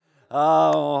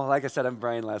Oh, like I said, I'm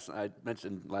Brian. I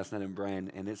mentioned last night I'm Brian,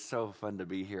 and it's so fun to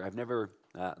be here. I've never.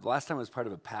 The last time I was part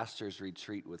of a pastor's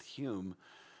retreat with Hume.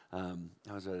 I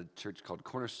was at a church called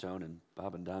Cornerstone, and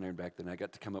Bob and Donner back then. I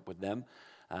got to come up with them.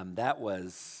 That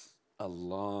was a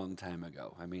long time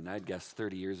ago. I mean, I'd guess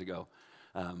 30 years ago,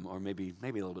 or maybe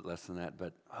a little bit less than that.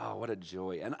 But oh, what a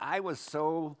joy! And I was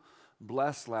so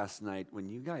blessed last night when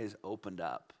you guys opened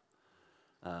up.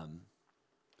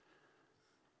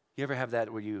 You ever have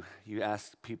that where you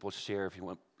ask people share if they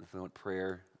want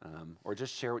prayer, or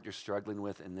just share what you're struggling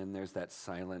with, and then there's that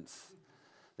silence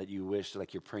that you wish,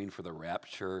 like you're praying for the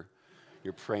rapture,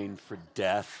 you're praying for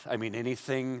death. I mean,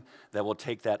 anything that will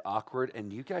take that awkward.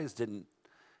 And you guys didn't.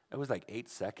 It was like 8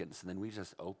 seconds, and then we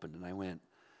just opened, and I went,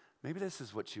 maybe this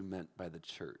is what you meant by the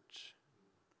church.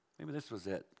 Maybe this was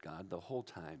it, God, the whole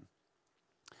time.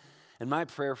 And my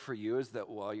prayer for you is that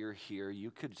while you're here,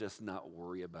 you could just not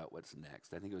worry about what's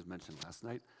next. I think it was mentioned last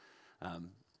night.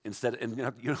 Instead, and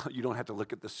you don't have to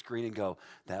look at the screen and go,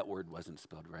 that word wasn't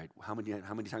spelled right. How many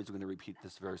times are we going to repeat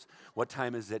this verse? What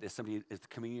time is it? Is the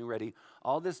communion ready?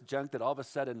 All this junk that all of a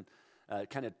sudden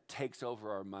kind of takes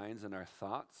over our minds and our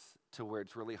thoughts to where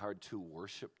it's really hard to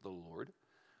worship the Lord.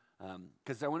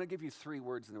 Because I want to give you 3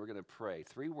 words, and then we're going to pray.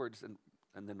 3 words,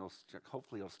 and then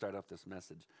hopefully I'll start off this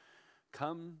message.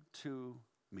 Come to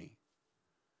me.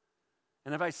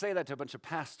 And if I say that to a bunch of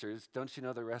pastors, don't you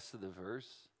know the rest of the verse?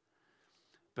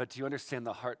 But do you understand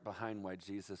the heart behind why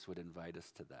Jesus would invite us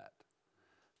to that?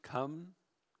 Come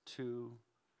to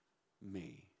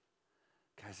me.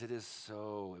 Guys, it is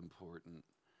so important.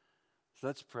 So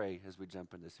let's pray as we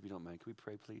jump into this. If you don't mind, can we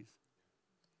pray, please?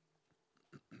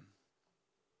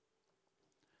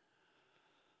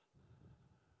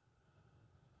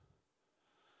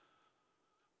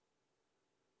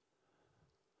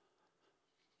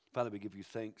 Father, we give you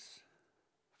thanks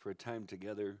for a time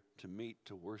together to meet,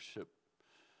 to worship,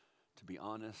 to be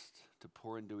honest, to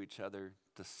pour into each other,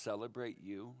 to celebrate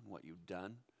you and what you've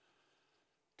done,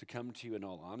 to come to you in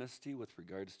all honesty with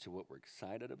regards to what we're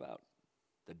excited about,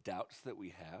 the doubts that we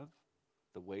have,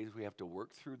 the ways we have to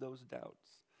work through those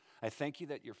doubts. I thank you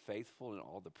that you're faithful in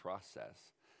all the process.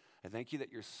 I thank you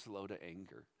that you're slow to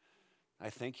anger.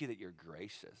 I thank you that you're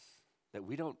gracious, that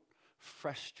we don't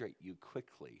frustrate you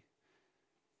quickly.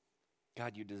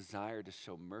 God, you desire to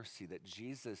show mercy, that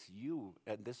Jesus, you,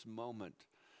 at this moment,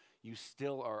 you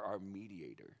still are our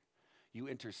mediator. You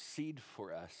intercede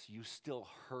for us. You still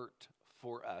hurt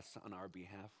for us on our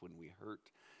behalf when we hurt.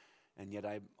 And yet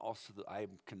I'm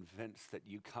convinced that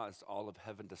you caused all of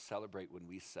heaven to celebrate when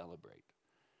we celebrate.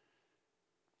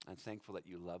 I'm thankful that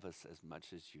you love us as much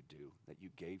as you do, that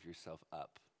you gave yourself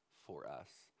up for us.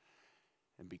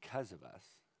 And because of us,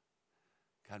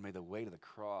 God, may the way to the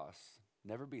cross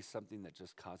never be something that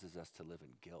just causes us to live in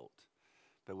guilt.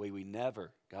 But we never,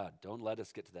 God, don't let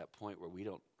us get to that point where we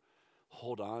don't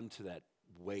hold on to that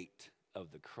weight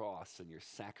of the cross and your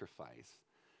sacrifice,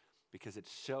 because it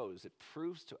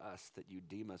proves to us that you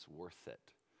deem us worth it.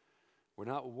 We're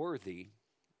not worthy,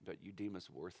 but you deem us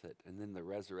worth it. And then the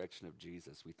resurrection of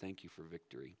Jesus, we thank you for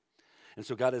victory. And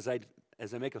so, God, as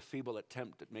I make a feeble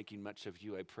attempt at making much of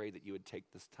you, I pray that you would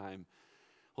take this time.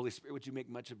 Holy Spirit, would you make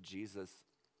much of Jesus?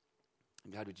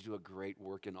 And God, would you do a great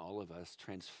work in all of us,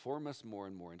 transform us more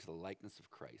and more into the likeness of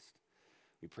Christ.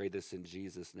 We pray this in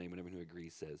Jesus' name, and everyone who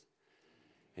agrees says,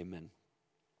 amen.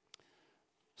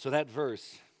 So that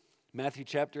verse, Matthew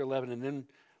chapter 11, and then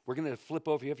we're going to flip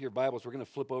over. If you have your Bibles, we're going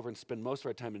to flip over and spend most of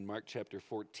our time in Mark chapter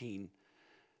 14.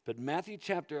 But Matthew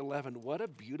chapter 11, what a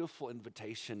beautiful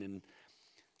invitation. And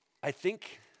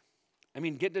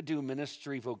getting to do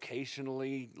ministry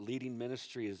vocationally, leading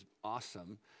ministry is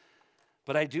awesome.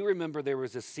 But I do remember there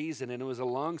was a season, and it was a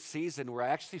long season, where I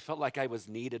actually felt like I was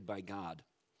needed by God.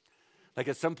 Like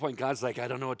at some point, God's like, I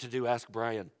don't know what to do, ask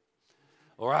Brian.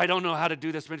 Or I don't know how to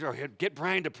do this ministry. Or get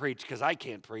Brian to preach because I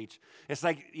can't preach. It's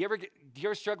like, do you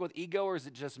ever struggle with ego, or is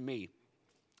it just me?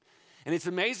 And it's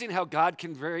amazing how God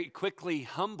can very quickly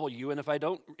humble you. And if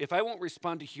I won't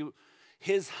respond to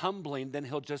his humbling, then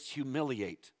he'll just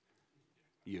humiliate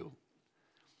you.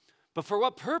 But for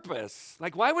what purpose?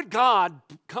 Like, why would God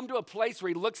come to a place where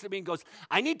he looks at me and goes,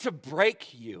 I need to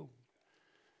break you?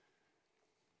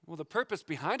 Well, the purpose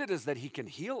behind it is that he can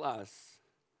heal us.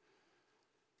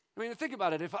 I mean, think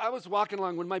about it. If I was walking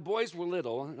along when my boys were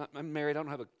little, I'm married. I don't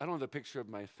have a picture of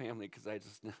my family because I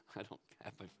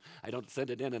don't send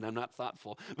it in, and I'm not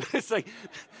thoughtful. But it's like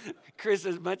Chris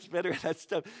is much better at that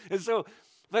stuff. And so,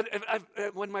 but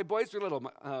when my boys were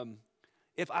little,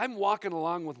 if I'm walking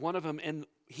along with one of them and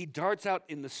he darts out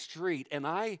in the street and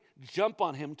I jump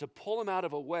on him to pull him out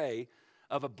of a way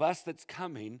of a bus that's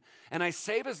coming, and I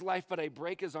save his life, but I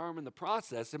break his arm in the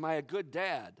process, am I a good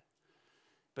dad?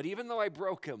 But even though I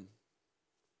broke him,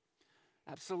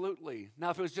 absolutely.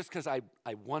 Now, if it was just because I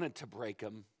wanted to break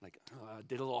him, like, I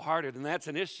did a little harder, then that's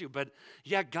an issue. But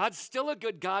yeah, God's still a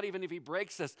good God, even if he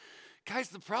breaks us. Guys,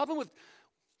 the problem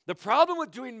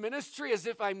with doing ministry as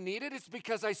if I'm needed is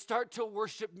because I start to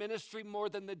worship ministry more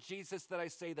than the Jesus that I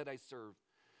say that I serve.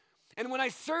 And when I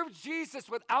serve Jesus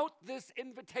without this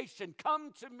invitation,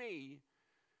 come to me.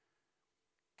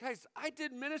 Guys, I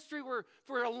did ministry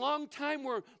for a long time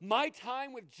where my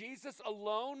time with Jesus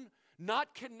alone,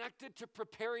 not connected to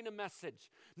preparing a message,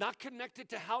 not connected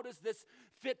to how does this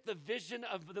fit the vision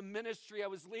of the ministry I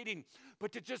was leading,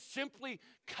 but to just simply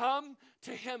come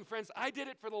to him. Friends, I did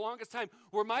it for the longest time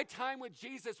where my time with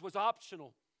Jesus was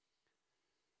optional.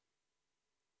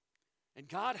 And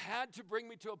God had to bring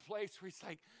me to a place where he's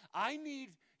like, I need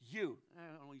you.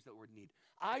 I don't want to use that word need.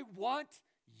 I want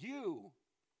you.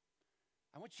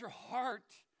 I want your heart.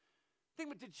 Think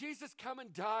about, did Jesus come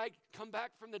and die, come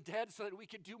back from the dead so that we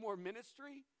could do more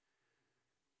ministry?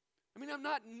 I mean, I'm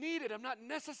not needed. I'm not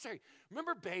necessary.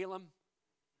 Remember Balaam?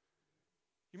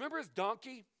 You remember his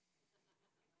donkey?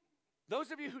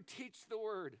 Those of you who teach the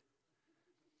word,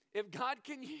 if God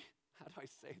can, how do I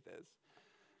say this?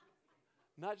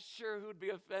 Not sure who'd be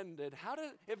offended.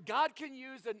 If God can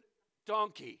use a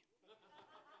donkey,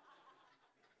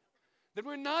 then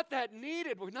we're not that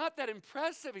needed. We're not that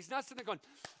impressive. He's not sitting there going,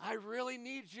 I really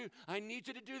need you. I need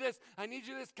you to do this. I need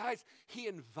you to do this. Guys, he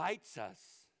invites us.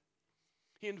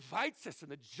 He invites us, and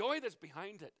the joy that's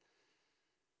behind it.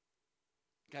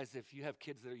 Guys, if you have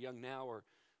kids that are young now, or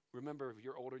remember if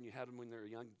you're older and you had them when they were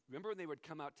young, remember when they would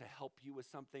come out to help you with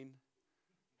something?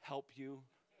 Help you.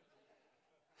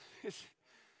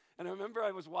 And I remember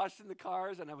I was washing the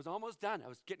cars, and I was almost done. I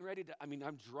was getting ready to,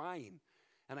 I'm drying.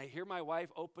 And I hear my wife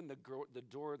open the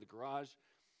door of the garage,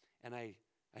 and I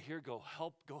hear go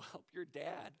help your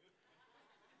dad.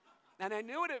 And I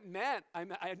knew what it meant. I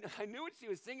knew what she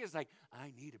was saying. It's like,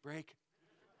 I need a break.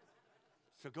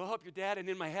 So go help your dad. And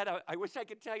in my head, I wish I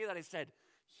could tell you that. I said,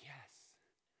 yes,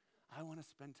 I want to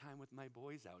spend time with my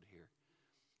boys out here.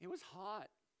 It was hot.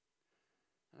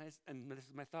 And this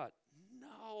is my thought,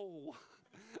 no,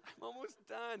 I'm almost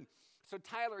done. So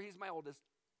Tyler, he's my oldest.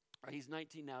 He's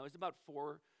 19 now. He's about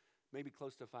 4, maybe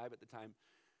close to 5 at the time.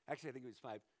 Actually, I think he was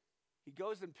 5. He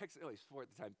goes and he's 4 at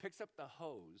the time, picks up the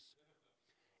hose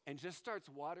and just starts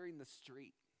watering the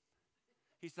street.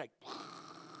 He's like,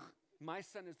 my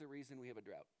son is the reason we have a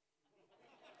drought.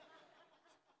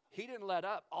 He didn't let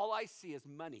up. All I see is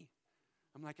money.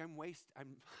 I'm like, I'm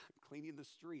cleaning the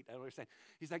street. I don't understand.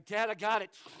 He's like, Dad, I got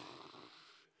it.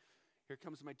 Here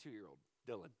comes my 2-year-old,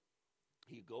 Dylan.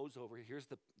 He goes over, here's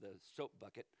the soap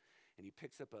bucket, and he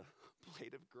picks up a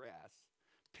blade of grass,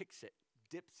 picks it,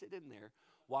 dips it in there,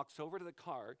 walks over to the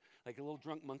car like a little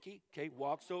drunk monkey, okay,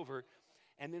 walks over,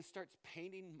 and then starts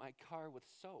painting my car with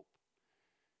soap.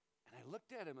 And I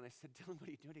looked at him and I said, Dylan, what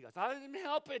are you doing? He goes, I didn't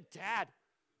help it, Dad.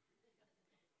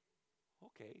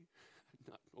 Okay.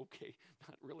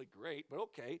 Not really great, but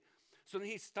okay. So then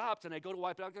he stops, and I go to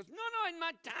wipe it out. He goes, no, I'm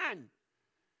not done.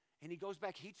 And he goes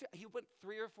back. He went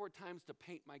 3 or 4 times to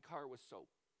paint my car with soap.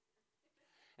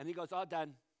 And he goes, all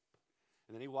done.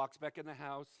 And then he walks back in the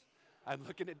house. I'm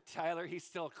looking at Tyler. He's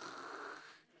still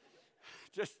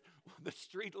just, the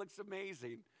street looks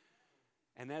amazing.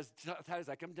 And as Tyler's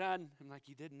like, I'm done. I'm like,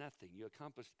 you did nothing. You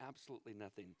accomplished absolutely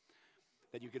nothing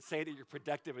that you could say that you're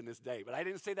productive in this day. But I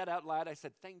didn't say that out loud. I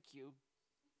said, thank you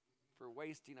for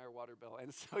wasting our water bill.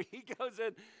 And so he goes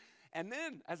in. And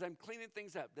then as I'm cleaning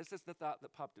things up, this is the thought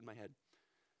that popped in my head.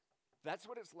 That's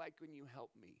what it's like when you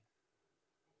help me.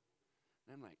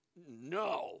 And I'm like,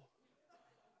 no.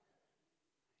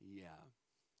 Yeah.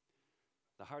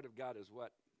 The heart of God is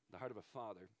what? The heart of a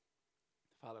father.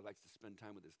 The father likes to spend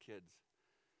time with his kids.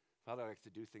 The father likes to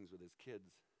do things with his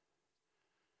kids.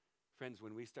 Friends,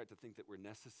 when we start to think that we're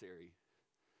necessary,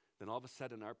 then all of a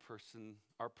sudden our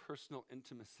personal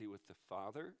intimacy with the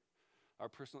Father, our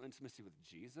personal intimacy with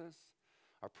Jesus,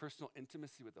 our personal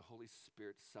intimacy with the Holy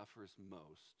Spirit suffers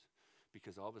most,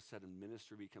 because all of a sudden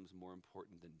ministry becomes more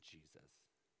important than Jesus.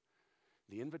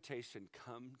 The invitation,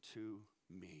 come to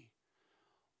me,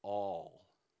 all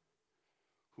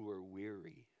who are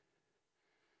weary.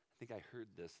 I think I heard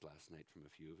this last night from a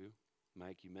few of you.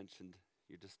 Mike, you mentioned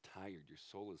you're just tired. Your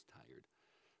soul is tired.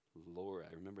 Laura,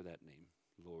 I remember that name.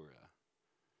 Laura,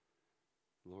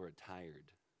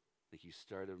 tired. Like you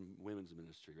started women's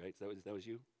ministry, right? That was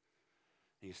you?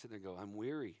 And you sit there and go, I'm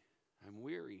weary.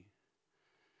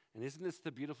 And isn't this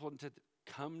the beautiful, to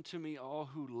come to me all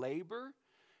who labor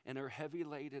and are heavy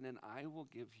laden, and I will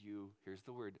give you, here's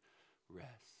the word,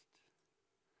 rest.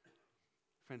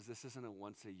 Friends, this isn't a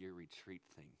once-a-year retreat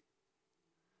thing.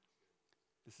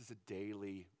 This is a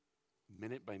daily,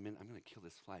 minute by minute, I'm going to kill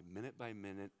this fly, minute by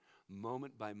minute,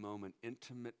 moment by moment,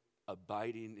 intimate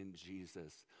abiding in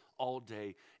Jesus all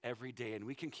day, every day. And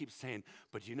we can keep saying,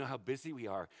 but you know how busy we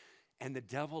are. And the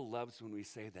devil loves when we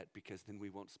say that, because then we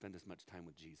won't spend as much time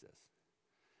with Jesus.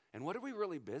 And what are we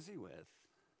really busy with?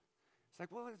 It's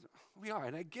like, well, we are,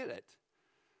 and I get it.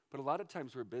 But a lot of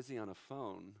times we're busy on a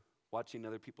phone watching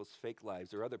other people's fake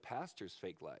lives or other pastors'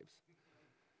 fake lives.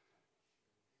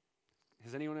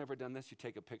 Has anyone ever done this? You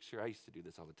take a picture. I used to do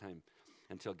this all the time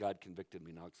until God convicted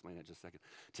me, and I'll explain it in just a second.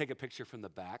 Take a picture from the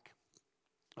back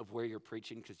of where you're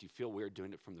preaching because you feel weird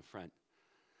doing it from the front.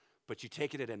 But you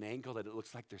take it at an angle that it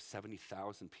looks like there's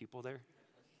 70,000 people there.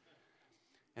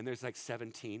 And there's like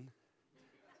 17.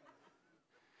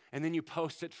 And then you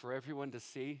post it for everyone to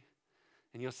see.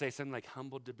 And you'll say something like,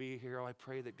 humbled to be here. Oh, I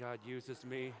pray that God uses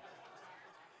me.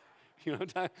 You know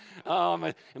what I'm talking?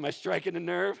 Oh, am I striking a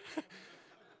nerve?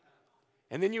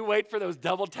 And then you wait for those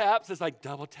double taps. It's like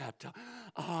double tap.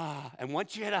 And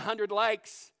once you hit 100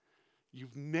 likes,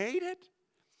 you've made it.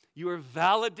 You are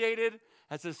validated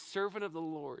as a servant of the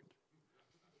Lord.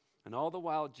 And all the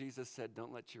while, Jesus said,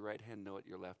 don't let your right hand know what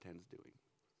your left hand's doing.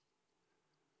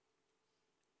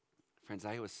 Friends,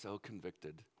 I was so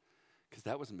convicted because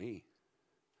that was me.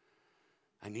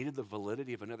 I needed the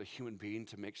validity of another human being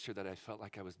to make sure that I felt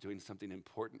like I was doing something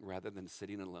important rather than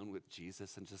sitting alone with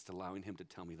Jesus and just allowing him to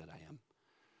tell me that I am.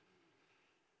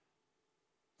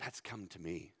 That's come to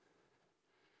me.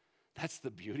 That's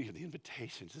the beauty of the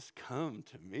invitation. Just come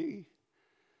to me.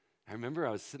 I remember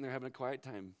I was sitting there having a quiet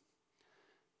time.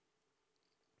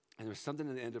 And there's something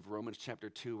at the end of Romans chapter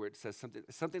 2 where it says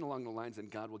something along the lines,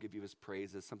 and God will give you his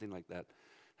praises, something like that.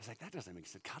 I was like, that doesn't make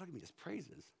sense. God will give me his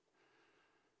praises.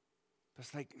 But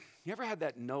it's like, you ever had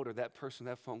that note or that person,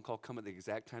 that phone call come at the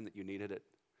exact time that you needed it?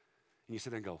 And you sit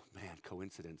there and go, man,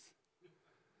 coincidence.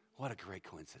 What a great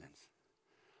coincidence.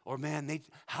 Or man,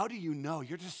 how do you know?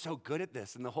 You're just so good at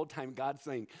this. And the whole time God's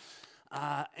saying,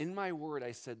 in my word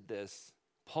I said this.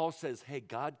 Paul says, hey,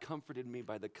 God comforted me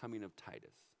by the coming of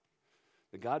Titus.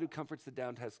 The God who comforts the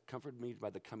downcast has comforted me by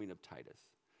the coming of Titus.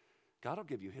 God will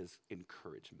give you his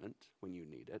encouragement when you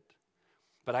need it.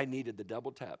 But I needed the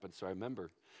double tap. And so I remember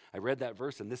I read that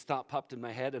verse and this thought popped in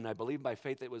my head, and I believe by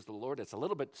faith it was the Lord. It's a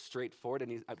little bit straightforward.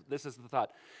 And this is the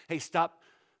thought. Hey, stop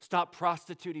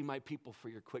prostituting my people for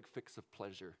your quick fix of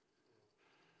pleasure.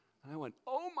 And I went,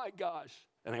 oh my gosh.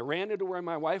 And I ran into where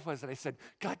my wife was, and I said,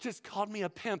 God just called me a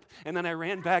pimp. And then I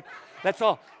ran back. That's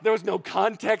all. There was no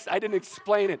context. I didn't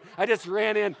explain it. I just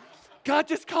ran in. God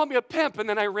just called me a pimp. And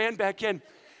then I ran back in,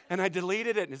 and I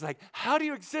deleted it. And it's like, how do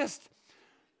you exist?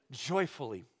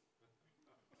 Joyfully.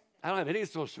 I don't have any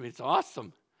social media. It's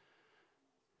awesome.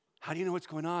 How do you know what's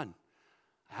going on?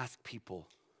 Ask people.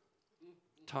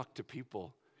 Talk to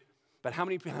people. But how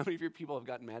many of your people have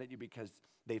gotten mad at you because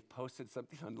they've posted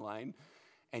something online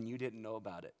and you didn't know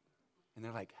about it? And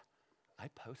they're like, I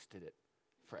posted it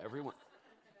for everyone.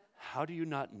 How do you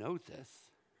not know this?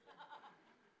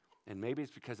 And maybe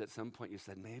it's because at some point you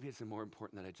said, maybe it's more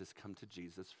important that I just come to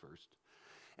Jesus first.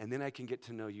 And then I can get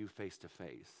to know you face to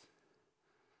face.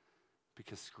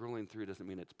 Because scrolling through doesn't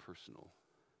mean it's personal.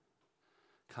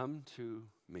 Come to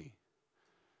me.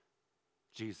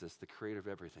 Jesus, the creator of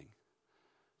everything.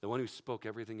 The one who spoke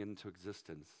everything into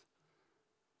existence.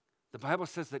 The Bible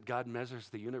says that God measures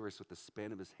the universe with the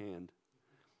span of his hand.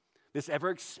 This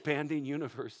ever-expanding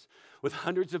universe with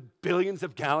hundreds of billions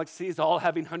of galaxies, all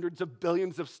having hundreds of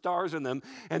billions of stars in them,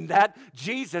 and that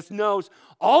Jesus knows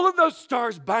all of those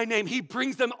stars by name. He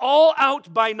brings them all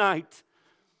out by night.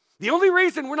 The only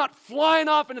reason we're not flying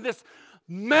off into this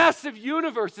massive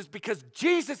universe is because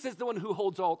Jesus is the one who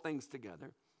holds all things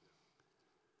together.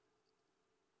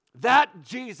 That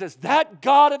Jesus, that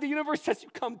God of the universe says, you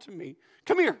come to me.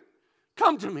 Come here.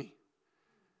 Come to me.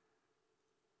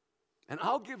 And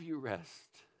I'll give you rest.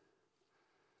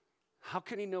 How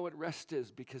can he know what rest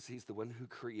is? Because he's the one who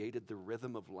created the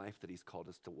rhythm of life that he's called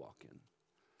us to walk in.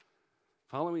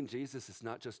 Following Jesus is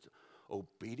not just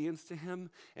obedience to him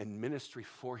and ministry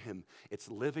for him. It's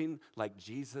living like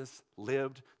Jesus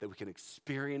lived, that we can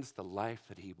experience the life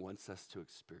that he wants us to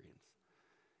experience.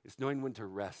 It's knowing when to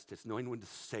rest. It's knowing when to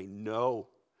say no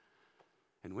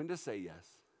and when to say yes.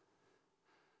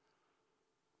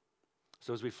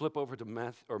 So as we flip over to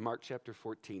Mark chapter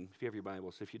 14, if you have your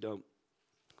Bibles, if you don't,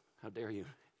 how dare you,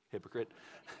 hypocrite.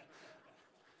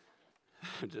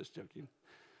 I'm just joking,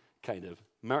 kind of.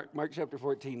 Mark chapter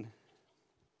 14.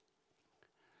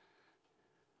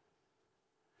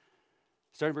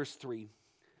 Starting verse 3.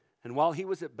 And while he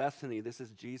was at Bethany, this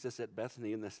is Jesus at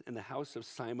Bethany in the house of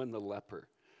Simon the leper.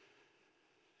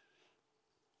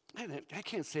 I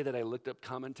can't say that I looked up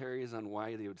commentaries on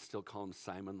why they would still call him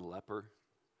Simon the leper.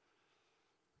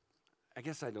 I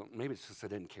guess I don't. Maybe it's just I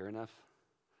didn't care enough.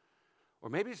 Or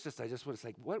maybe it's just I just was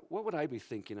like, what would I be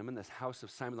thinking? I'm in this house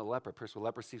of Simon the leper. A person with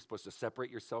leprosy is supposed to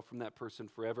separate yourself from that person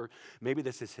forever. Maybe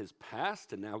this is his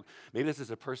past, and now maybe this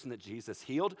is a person that Jesus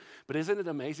healed. But isn't it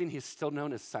amazing he's still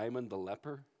known as Simon the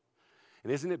leper?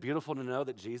 And isn't it beautiful to know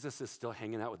that Jesus is still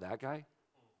hanging out with that guy?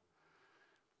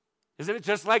 Isn't it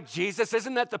just like Jesus?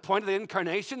 Isn't that the point of the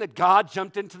incarnation, that God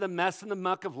jumped into the mess and the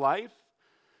muck of life?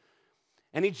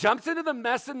 And he jumps into the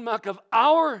mess and muck of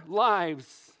our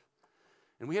lives.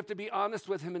 And we have to be honest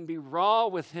with him and be raw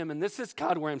with him. And this is,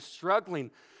 God, where I'm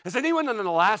struggling. Has anyone in the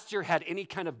last year had any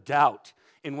kind of doubt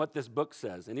in what this book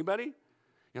says? Anybody?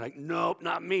 You're like, nope,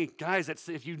 not me. Guys,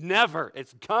 if you never,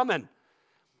 it's coming.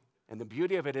 And the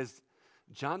beauty of it is,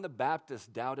 John the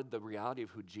Baptist doubted the reality of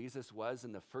who Jesus was,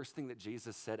 and the first thing that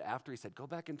Jesus said after, he said, go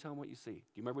back and tell him what you see. Do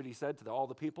you remember what he said to all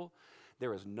the people?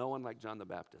 There is no one like John the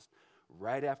Baptist.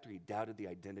 Right after he doubted the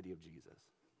identity of Jesus.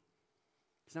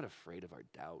 He's not afraid of our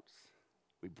doubts.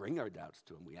 We bring our doubts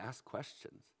to him. We ask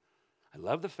questions. I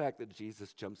love the fact that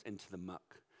Jesus jumps into the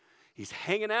muck. He's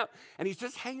hanging out, and he's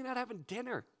just hanging out having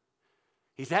dinner.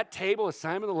 He's at table with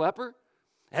Simon the leper.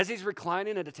 As he's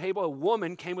reclining at a table, a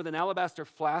woman came with an alabaster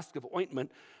flask of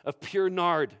ointment of pure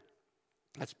nard.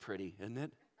 That's pretty, isn't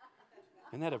it?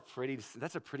 Isn't that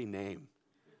that's a pretty name.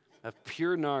 Of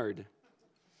pure nard.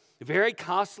 Very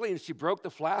costly, and she broke the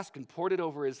flask and poured it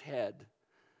over his head.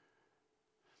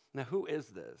 Now, who is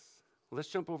this? Well, let's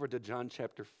jump over to John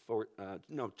chapter 12.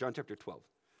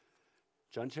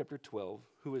 John chapter 12.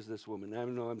 Who is this woman? I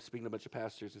know I'm speaking to a bunch of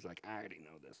pastors who's like, I already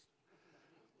know this.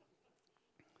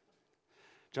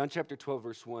 John chapter 12,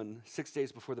 verse 1, 6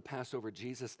 days before the Passover,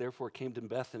 Jesus therefore came to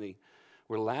Bethany,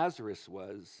 where Lazarus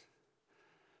was,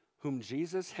 whom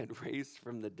Jesus had raised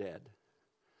from the dead.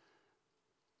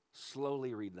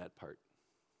 Slowly read that part.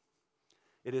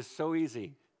 It is so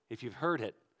easy, if you've heard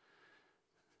it,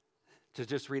 to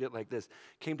just read it like this.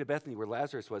 Came to Bethany, where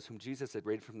Lazarus was, whom Jesus had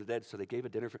raised from the dead, so they gave a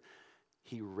dinner for.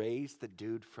 He raised the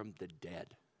dude from the dead.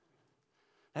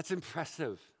 That's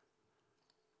impressive.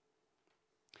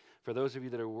 For those of you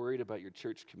that are worried about your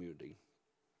church community,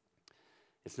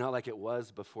 it's not like it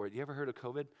was before. You ever heard of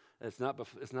COVID? It's not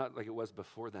like it was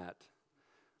before that.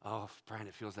 Oh, Brian,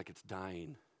 it feels like it's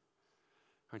dying.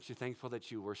 Aren't you thankful that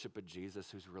you worship a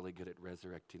Jesus who's really good at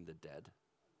resurrecting the dead?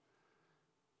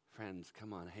 Friends,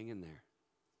 come on, hang in there.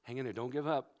 Hang in there, don't give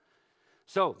up.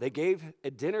 So they gave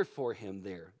a dinner for him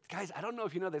there. Guys, I don't know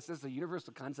if you know this. This is a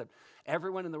universal concept.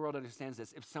 Everyone in the world understands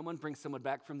this. If someone brings someone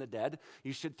back from the dead,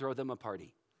 you should throw them a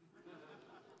party.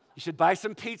 You should buy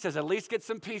some pizzas, at least get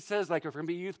some pizzas. Like if we're going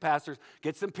to be youth pastors,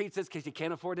 get some pizzas in case you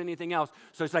can't afford anything else.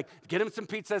 So it's like, get him some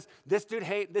pizzas. This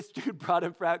dude brought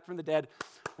him back from the dead.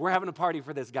 We're having a party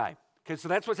for this guy. Okay, so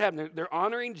that's what's happening. They're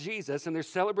honoring Jesus and they're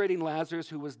celebrating Lazarus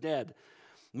who was dead.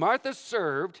 Martha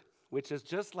served, which is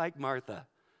just like Martha.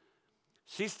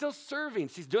 She's still serving.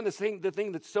 She's doing the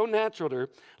thing that's so natural to her.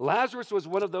 Lazarus was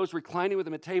one of those reclining with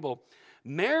him at table.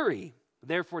 Mary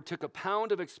therefore took a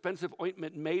pound of expensive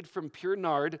ointment made from pure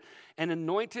nard and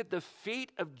anointed the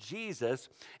feet of Jesus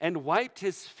and wiped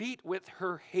his feet with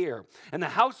her hair. And the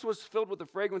house was filled with the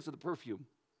fragrance of the perfume.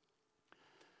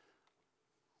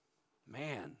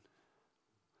 Man.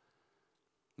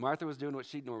 Martha was doing what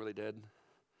she normally did.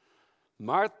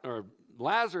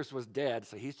 Lazarus was dead,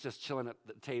 so he's just chilling at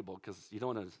the table because you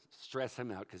don't want to stress him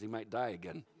out because he might die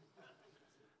again.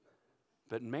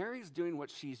 But Mary's doing what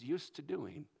she's used to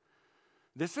doing.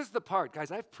 This is the part, guys,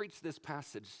 I've preached this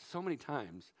passage so many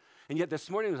times, and yet this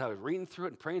morning as I was reading through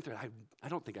it and praying through it, I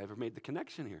don't think I ever made the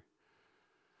connection here.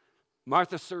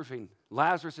 Martha's serving,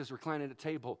 Lazarus is reclining at a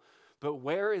table, but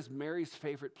where is Mary's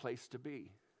favorite place to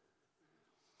be?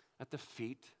 At the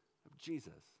feet of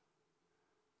Jesus.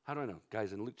 How do I know?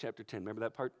 Guys, in Luke chapter 10, remember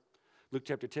that part? Luke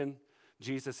chapter 10,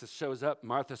 Jesus shows up,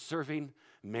 Martha's serving,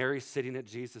 Mary's sitting at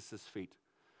Jesus' feet.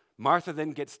 Martha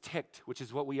then gets ticked, which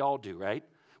is what we all do, right?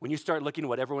 When you start looking at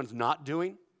what everyone's not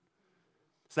doing,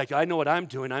 it's like, I know what I'm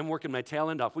doing. I'm working my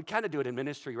tail end off. We kind of do it in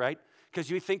ministry, right?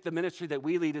 Because you think the ministry that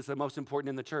we lead is the most important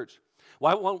in the church.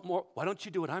 Why don't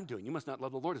you do what I'm doing? You must not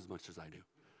love the Lord as much as I do.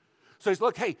 So he's,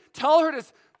 look, hey, tell her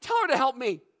to help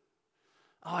me.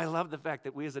 Oh, I love the fact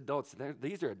that we as adults,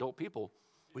 these are adult people,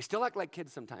 we still act like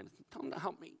kids sometimes. Tell them to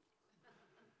help me.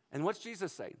 And what's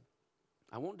Jesus saying?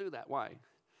 I won't do that. Why?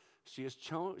 She has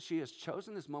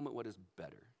chosen this moment what is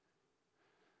better.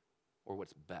 Or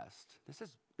what's best.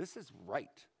 This is right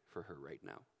for her right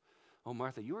now. Oh,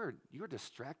 Martha, you are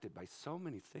distracted by so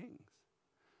many things.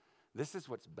 This is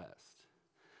what's best.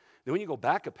 Then when you go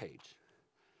back a page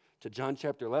to John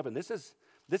chapter 11, this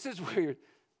is where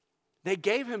they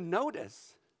gave him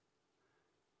notice.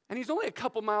 And he's only a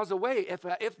couple miles away,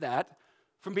 if that,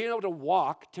 from being able to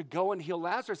walk to go and heal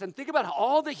Lazarus. And think about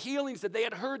all the healings that they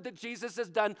had heard that Jesus has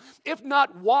done, if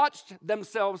not watched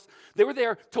themselves. They were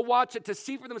there to watch it, to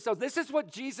see for themselves. This is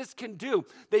what Jesus can do.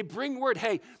 They bring word,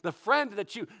 hey, the friend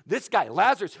this guy,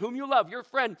 Lazarus, whom you love, your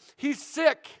friend, he's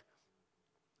sick.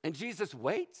 And Jesus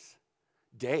waits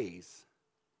days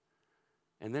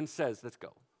and then says, let's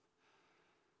go.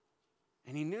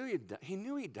 And he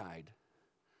knew he died.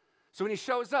 So when he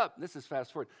shows up, this is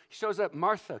fast forward, he shows up,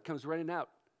 Martha comes running out.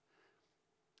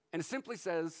 And it simply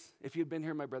says, if you'd been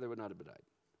here, my brother would not have died.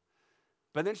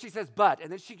 But then she says, and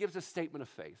then she gives a statement of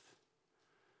faith.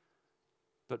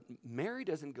 But Mary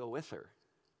doesn't go with her.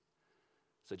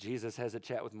 So Jesus has a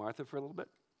chat with Martha for a little bit.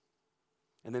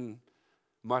 And then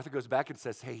Martha goes back and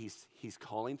says, hey, he's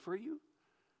calling for you.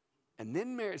 And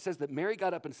then it says that Mary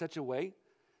got up in such a way,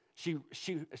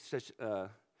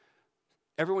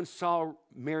 everyone saw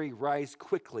Mary rise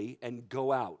quickly and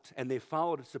go out, and they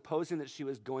followed, supposing that she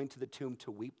was going to the tomb to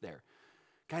weep there.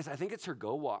 Guys, I think it's her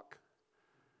go walk.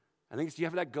 I think do you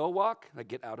have that go walk? Like,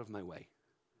 get out of my way.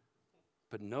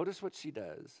 But notice what she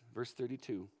does. Verse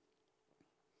 32.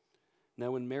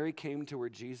 Now when Mary came to where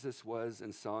Jesus was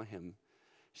and saw him,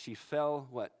 she fell,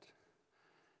 what?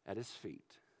 At his feet.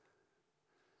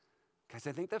 Guys,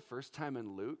 I think the first time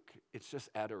in Luke, it's just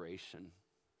adoration.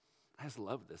 I just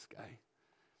love this guy.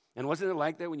 And wasn't it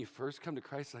like that when you first come to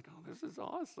Christ? Like, oh, this is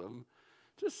awesome.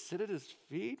 Just sit at his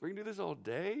feet. We're going to do this all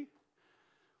day.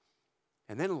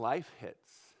 And then life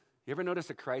hits. You ever notice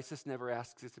a crisis never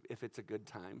asks if it's a good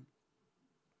time?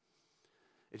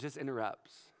 It just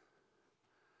interrupts.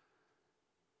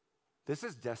 This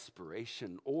is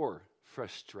desperation or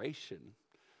frustration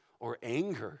or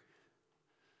anger.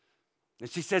 And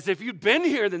she says, if you'd been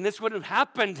here, then this wouldn't have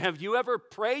happened. Have you ever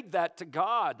prayed that to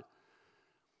God?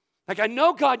 Like, I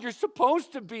know, God, you're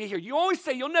supposed to be here. You always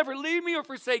say you'll never leave me or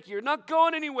forsake you. You're not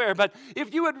going anywhere. But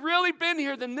if you had really been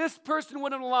here, then this person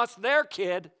wouldn't have lost their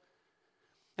kid.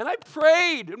 And I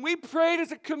prayed, and we prayed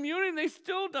as a community, and they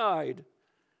still died.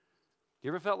 You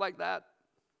ever felt like that?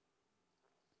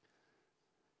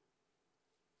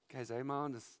 Guys, I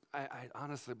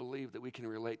honestly believe that we can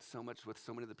relate so much with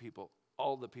so many of the people,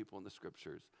 all the people in the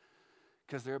scriptures,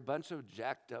 because they're a bunch of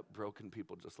jacked up, broken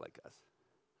people just like us.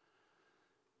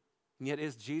 And yet,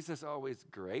 is Jesus always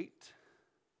great?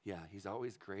 Yeah, he's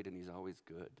always great and he's always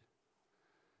good.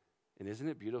 And isn't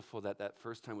it beautiful that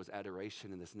first time was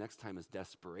adoration and this next time is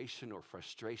desperation or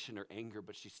frustration or anger,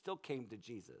 but she still came to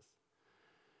Jesus.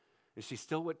 And she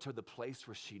still went to the place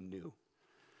where she knew.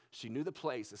 She knew the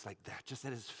place. It's like that, just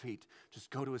at his feet. Just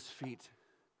go to his feet.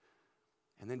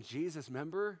 And then Jesus,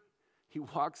 remember, he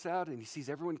walks out and he sees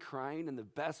everyone crying. And the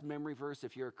best memory verse,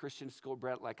 if you're a Christian school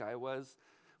brat like I was,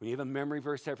 when you have a memory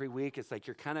verse every week, it's like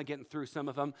you're kind of getting through some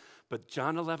of them. But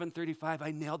John 11:35,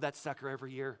 I nailed that sucker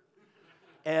every year.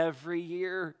 Every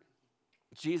year,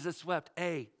 Jesus wept.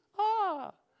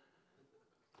 But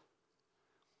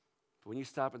when you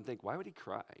stop and think, why would he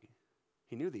cry?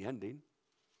 He knew the ending.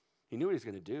 He knew what he was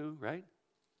going to do, right?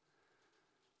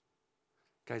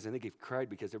 Guys, I think he cried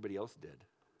because everybody else did.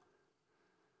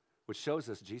 Which shows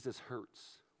us Jesus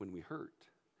hurts when we hurt.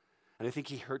 And I think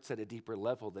he hurts at a deeper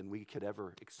level than we could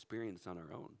ever experience on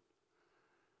our own.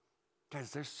 Guys,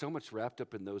 there's so much wrapped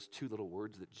up in those two little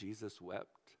words that Jesus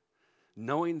wept.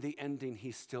 Knowing the ending,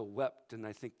 he still wept, and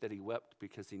I think that he wept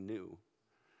because he knew.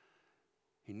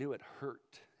 He knew it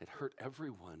hurt. It hurt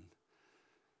everyone.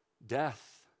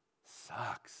 Death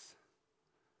sucks.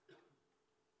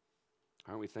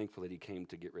 Aren't we thankful that he came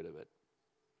to get rid of it?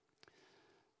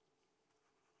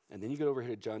 And then you get over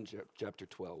here to John chapter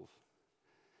 12.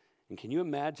 And can you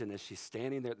imagine as she's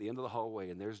standing there at the end of the hallway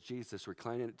and there's Jesus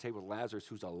reclining at the table with Lazarus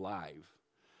who's alive.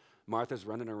 Martha's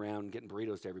running around getting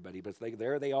burritos to everybody, but it's like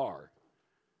there they are.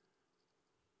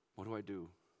 What do?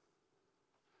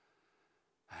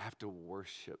 I have to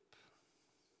worship.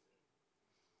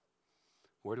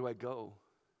 Where do I go?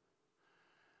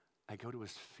 I go to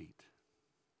his feet.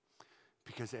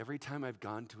 Because every time I've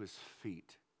gone to his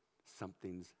feet,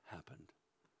 something's happened.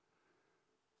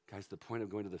 Guys, the point of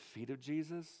going to the feet of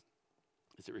Jesus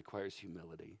is it requires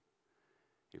humility.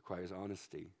 It requires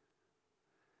honesty.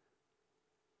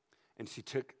 And she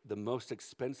took the most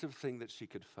expensive thing that she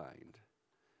could find,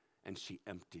 and she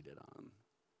emptied it on him.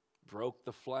 Broke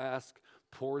the flask,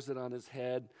 pours it on his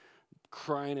head,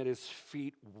 crying at his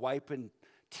feet, wiping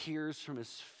tears from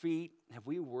his feet. Have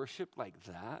we worshiped like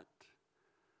that?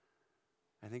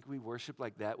 I think we worship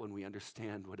like that when we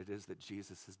understand what it is that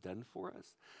Jesus has done for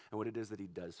us and what it is that he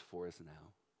does for us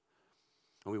now.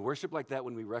 And we worship like that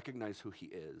when we recognize who he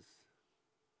is.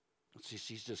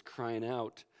 She's just crying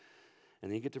out.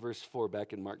 And then you get to verse 4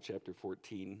 back in Mark chapter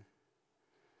 14.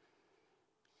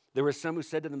 There were some who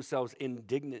said to themselves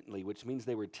indignantly, which means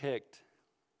they were ticked,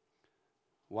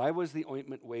 why was the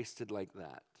ointment wasted like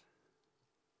that?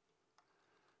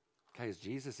 Guys,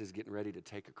 Jesus is getting ready to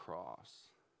take a cross.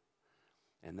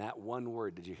 And that one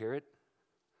word, did you hear it?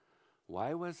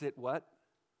 Why was it what?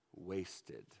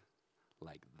 Wasted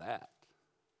like that.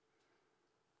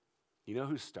 You know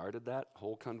who started that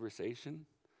whole conversation?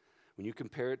 When you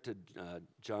compare it to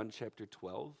John chapter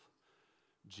 12,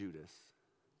 Judas,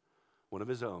 one of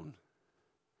his own.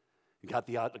 He got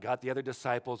the other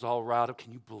disciples all riled up.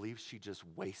 Can you believe she just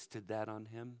wasted that on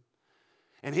him?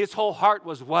 And his whole heart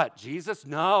was what? Jesus?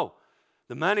 No,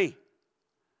 the money.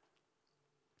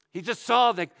 He just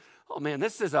saw that, oh man,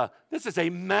 this is a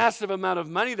massive amount of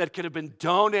money that could have been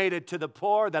donated to the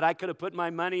poor, that I could have put my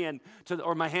money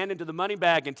or my hand into the money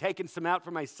bag and taken some out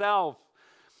for myself.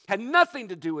 Had nothing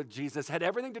to do with Jesus, had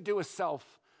everything to do with self.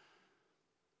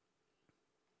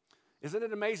 Isn't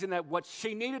it amazing that what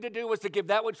she needed to do was to give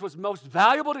that which was most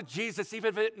valuable to Jesus, even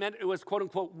if it meant it was quote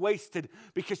unquote wasted,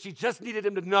 because she just needed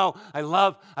him to know,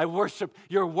 I worship,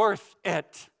 you're worth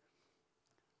it.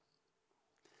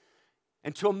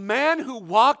 And to a man who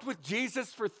walked with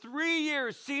Jesus for 3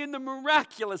 years, seeing the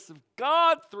miraculous of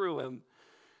God through him,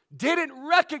 didn't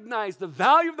recognize the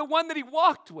value of the one that he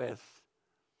walked with.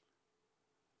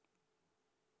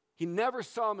 He never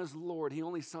saw him as Lord. He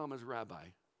only saw him as Rabbi.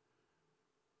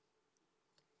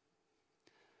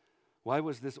 Why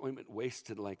was this ointment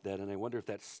wasted like that? And I wonder if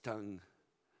that stung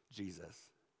Jesus.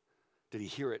 Did he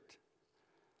hear it?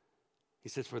 He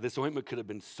says, for this ointment could have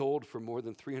been sold for more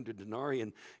than 300 denarii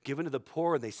and given to the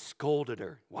poor, and they scolded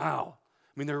her. Wow.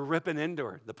 I mean, they're ripping into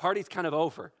her. The party's kind of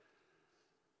over.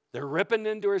 They're ripping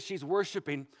into her as she's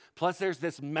worshiping. Plus, there's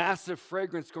this massive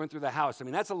fragrance going through the house. I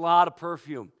mean, that's a lot of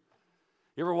perfume.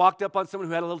 You ever walked up on someone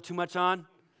who had a little too much on?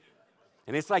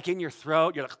 And it's like in your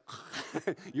throat. You're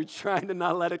like, you're trying to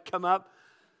not let it come up.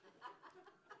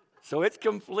 So it's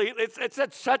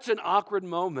at such an awkward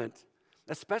moment,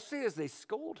 especially as they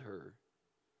scold her.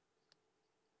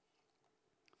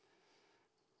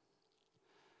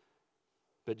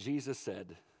 But Jesus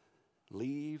said,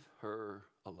 leave her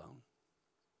alone.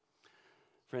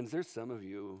 Friends, there's some of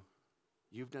you,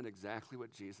 you've done exactly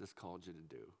what Jesus called you to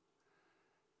do.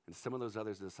 And some of those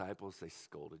other disciples, they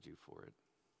scolded you for it.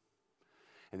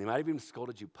 And they might have even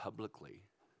scolded you publicly.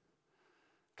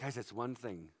 Guys, it's one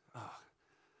thing. Oh,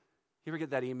 you ever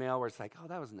get that email where it's like, oh,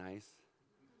 that was nice.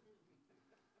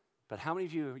 But how many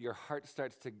of you, your heart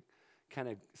starts to kind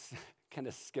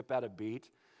of skip out a beat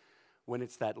when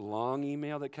it's that long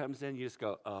email that comes in? You just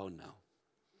go, oh, no.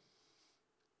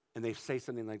 And they say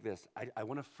something like this. I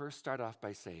want to first start off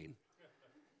by saying,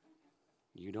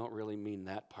 you don't really mean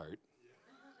that part.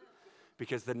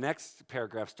 Because the next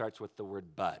paragraph starts with the word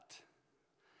but.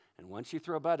 And once you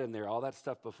throw a but in there, all that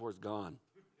stuff before is gone.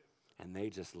 And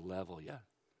they just level you.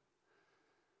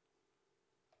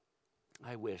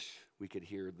 I wish we could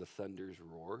hear the thunders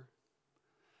roar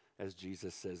as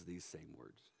Jesus says these same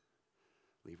words.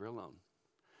 Leave her alone.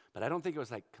 But I don't think it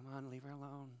was like, come on, leave her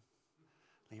alone.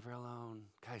 Leave her alone.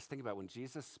 Guys, think about it. When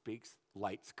Jesus speaks,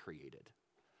 light's created.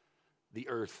 The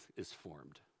earth is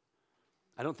formed.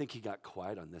 I don't think he got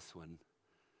quiet on this one.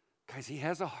 Guys, he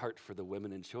has a heart for the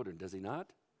women and children, does he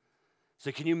not?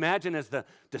 So can you imagine as the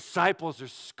disciples are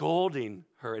scolding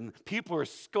her and people are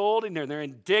scolding her and they're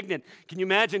indignant. Can you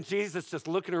imagine Jesus just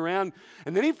looking around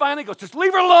and then he finally goes, just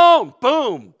leave her alone.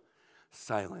 Boom.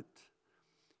 Silent.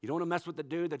 You don't want to mess with the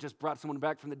dude that just brought someone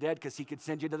back from the dead because he could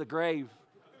send you to the grave.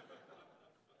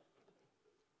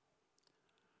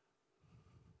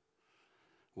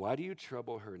 Why do you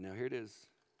trouble her? Now here it is.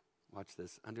 Watch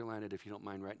this. Underline it if you don't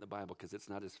mind writing the Bible because it's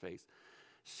not his face.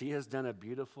 She has done a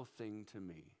beautiful thing to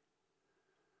me.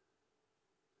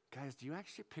 Guys, do you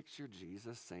actually picture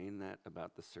Jesus saying that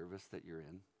about the service that you're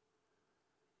in?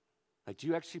 Like, do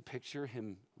you actually picture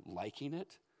him liking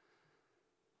it?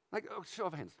 Like, oh, show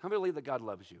of hands. How many believe that God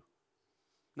loves you?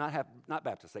 Not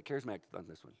Baptist, like charismatic on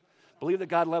this one. Believe that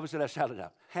God loves you, that shout it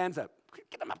out. Hands up.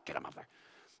 Get them up there.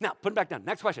 Now, put them back down.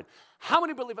 Next question. How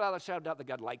many believe that shout out that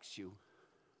God likes you?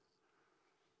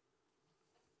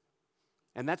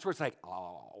 And that's where it's like,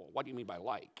 oh, what do you mean by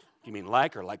like? Do you mean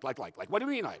like or like? Like, what do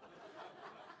you mean like?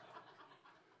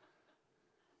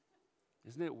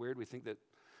 Isn't it weird? We think that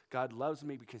God loves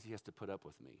me because he has to put up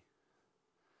with me.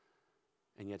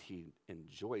 And yet he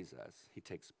enjoys us. He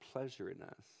takes pleasure in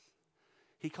us.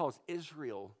 He calls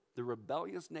Israel The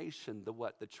rebellious nation, the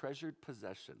what? The treasured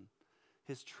possession.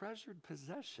 His treasured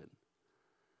possession.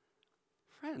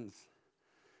 Friends,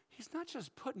 he's not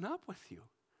just putting up with you.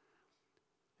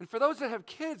 And for those that have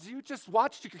kids, you just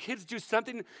watched your kids do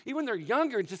something, even when they're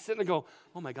younger, and just sit and go,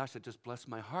 oh my gosh, that just blessed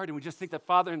my heart. And we just think that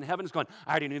Father in heaven is going,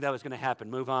 I already knew that was going to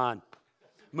happen. Move on.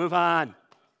 Move on.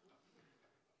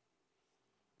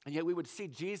 And yet we would see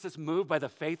Jesus moved by the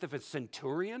faith of a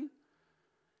centurion.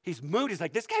 He's moved. He's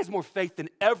like, this guy has more faith than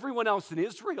everyone else in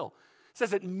Israel. It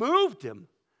says it moved him.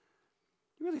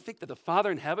 You really think that the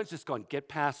Father in heaven's just going, get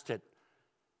past it,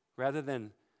 rather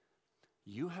than,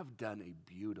 you have done a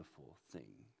beautiful thing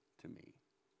to me.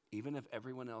 Even if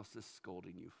everyone else is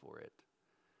scolding you for it,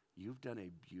 you've done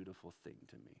a beautiful thing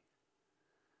to me.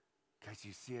 Guys,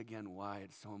 you see again why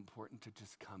it's so important to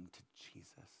just come to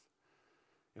Jesus.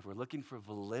 If we're looking for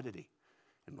validity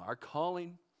in our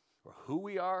calling or who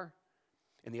we are,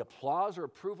 and the applause or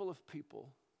approval of people,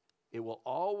 it will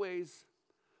always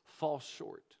fall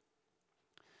short.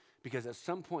 Because at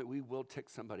some point we will tick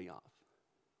somebody off.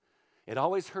 It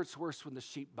always hurts worse when the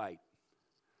sheep bite.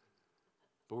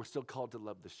 But we're still called to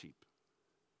love the sheep.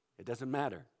 It doesn't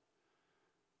matter.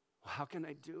 Well, how can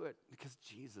I do it? Because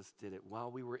Jesus did it.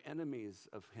 While we were enemies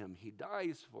of him, he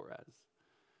dies for us.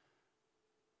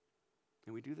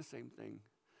 And we do the same thing.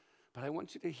 But I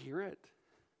want you to hear it.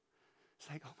 It's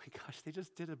like, oh my gosh, they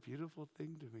just did a beautiful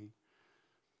thing to me.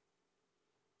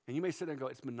 And you may sit there and go,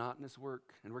 it's monotonous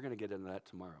work. And we're going to get into that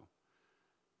tomorrow.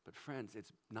 But friends,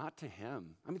 it's not to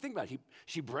him. I mean, think about it.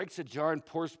 She breaks a jar and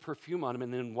pours perfume on him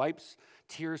and then wipes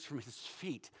tears from his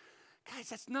feet. Guys,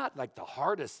 that's not like the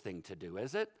hardest thing to do,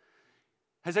 is it?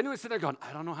 Has anyone sitting there going,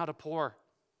 I don't know how to pour.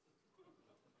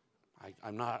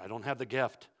 I don't have the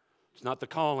gift. It's not the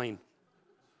calling.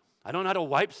 I don't know how to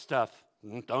wipe stuff.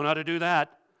 Don't know how to do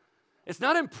that. It's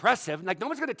not impressive. Like, no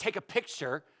one's going to take a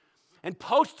picture and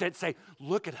post it and say,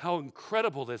 look at how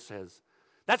incredible this is.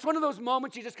 That's one of those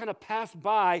moments you just kind of pass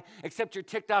by, except you're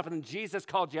ticked off, and then Jesus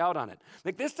called you out on it.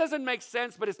 Like, this doesn't make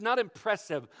sense, but it's not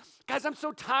impressive. Guys, I'm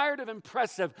so tired of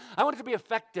impressive. I want it to be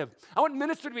effective. I want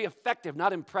ministry to be effective,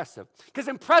 not impressive. Because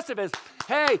impressive is,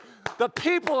 hey, the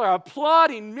people are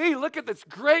applauding me. Look at this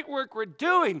great work we're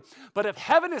doing. But if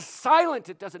heaven is silent,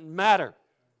 it doesn't matter.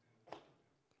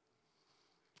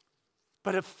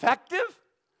 But effective?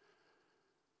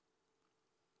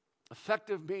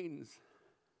 Effective means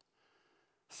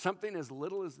something as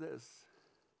little as this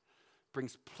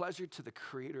brings pleasure to the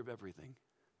creator of everything.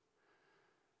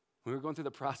 When we were going through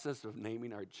the process of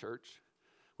naming our church,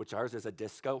 which ours is a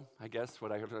disco, I guess,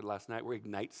 what I heard last night, we're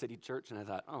Ignite City Church, and I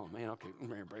thought, oh man,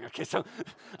 okay, so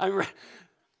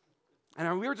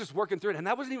and we were just working through it, and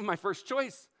that wasn't even my first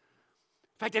choice.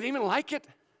 In fact, I didn't even like it.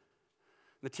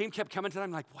 The team kept coming to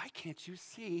them, like, why can't you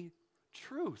see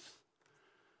truth?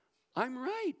 I'm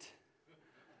right.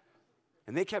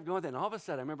 And they kept going, and all of a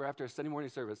sudden, I remember after a Sunday morning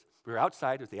service, we were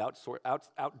outside, it was the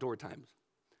outdoor times.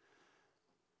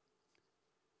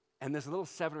 And this little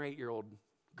 7 or 8 year old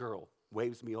girl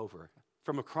waves me over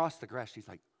from across the grass. She's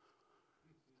like,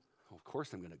 oh, of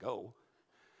course I'm going to go.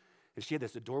 And she had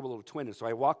this adorable little twin. And so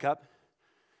I walk up,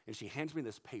 and she hands me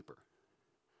this paper.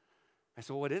 I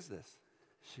said, well, what is this?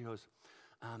 She goes,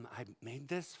 I made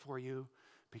this for you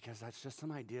because that's just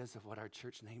some ideas of what our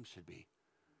church name should be.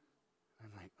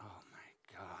 I'm like, oh my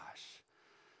gosh,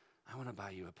 I want to buy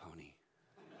you a pony.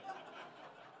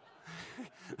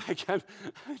 I just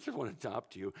want to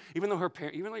adopt you, even though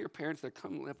your parents, they're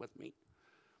come live with me.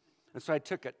 And so I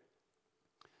took it.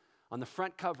 On the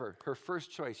front cover, her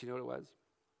first choice, you know what it was?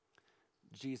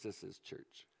 Jesus'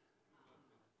 church.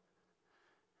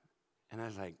 And I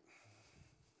was like,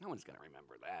 no one's going to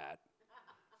remember that.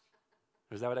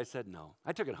 Was that what I said? No.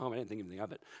 I took it home. I didn't think anything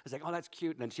of it. I was like, oh, that's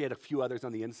cute. And then she had a few others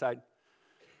on the inside.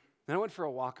 Then I went for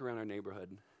a walk around our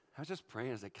neighborhood. I was just praying.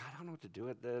 I was like, God, I don't know what to do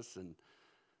with this. And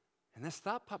this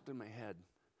thought popped in my head.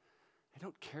 I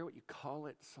don't care what you call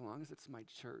it so long as it's my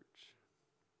church.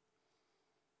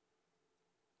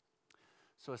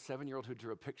 So a 7-year-old who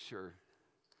drew a picture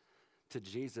to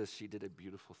Jesus, she did a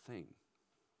beautiful thing.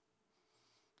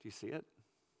 Do you see it?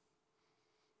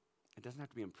 It doesn't have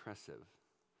to be impressive.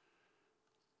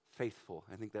 Faithful.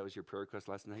 I think that was your prayer request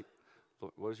last night.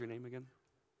 What was your name again?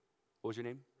 What was your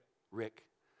name? Rick.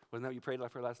 Wasn't that what you prayed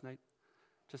for last night?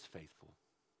 Just faithful.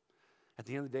 At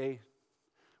the end of the day,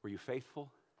 were you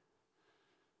faithful?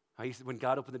 When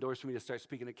God opened the doors for me to start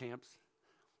speaking at camps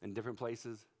in different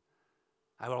places,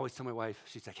 I would always tell my wife,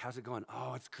 she's like, how's it going?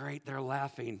 Oh, it's great. They're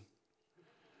laughing.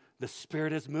 The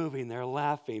Spirit is moving. They're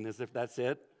laughing as if that's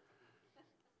it.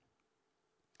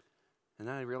 And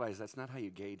then I realized that's not how you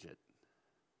gauge it.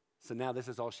 So now this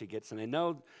is all she gets. And I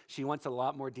know she wants a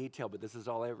lot more detail, but this is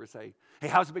all I ever say. Hey,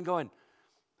 how's it been going?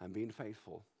 I'm being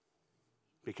faithful.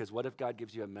 Because what if God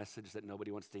gives you a message that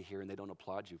nobody wants to hear and they don't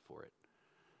applaud you for it?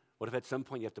 What if at some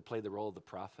point you have to play the role of the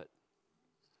prophet?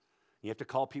 You have to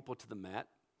call people to the mat,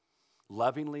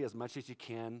 lovingly as much as you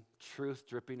can, truth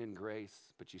dripping in grace,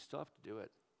 but you still have to do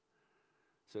it.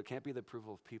 So it can't be the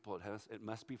approval of people. It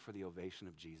must be for the ovation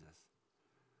of Jesus.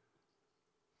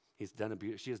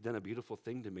 She has done a beautiful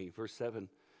thing to me. Verse 7,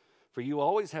 for you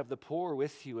always have the poor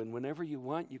with you, and whenever you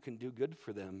want, you can do good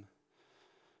for them.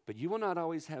 But you will not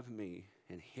always have me.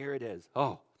 And here it is.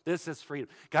 Oh, this is freedom.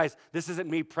 Guys, this isn't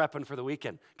me prepping for the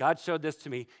weekend. God showed this to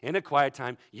me in a quiet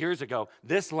time years ago.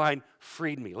 This line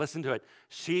freed me. Listen to it.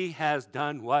 She has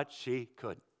done what she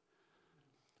could.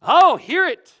 Oh, hear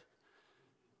it.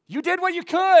 You did what you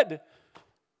could.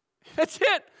 That's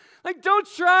it. Like, don't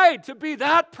try to be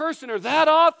that person or that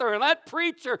author or that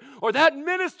preacher or that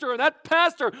minister or that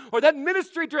pastor or that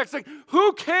ministry director. Like,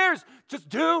 who cares? Just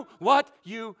do what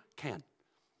you can.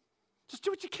 Just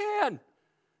do what you can.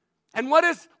 And what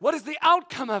is the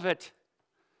outcome of it?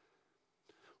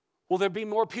 Will there be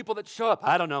more people that show up?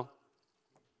 I don't know.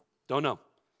 Don't know.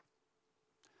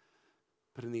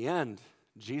 But in the end,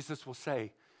 Jesus will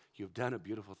say, you've done a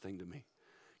beautiful thing to me.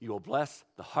 You will bless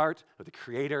the heart of the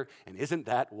Creator, and isn't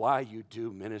that why you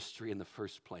do ministry in the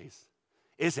first place?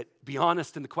 Is it? Be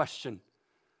honest in the question.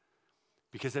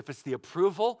 Because if it's the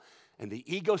approval and the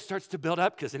ego starts to build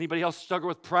up, because anybody else struggle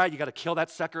with pride, you got to kill that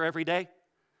sucker every day.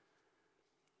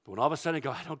 But when all of a sudden I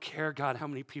go, I don't care, God, how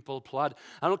many people applaud.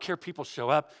 I don't care if people show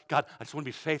up. God, I just want to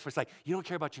be faithful. It's like, you don't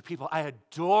care about your people. I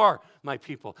adore my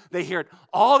people. They hear it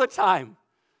all the time.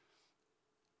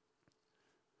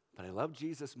 But I love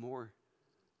Jesus more.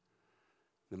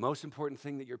 The most important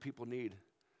thing that your people need,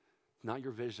 not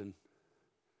your vision,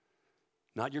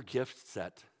 not your gift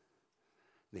set.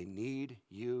 They need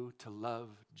you to love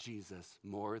Jesus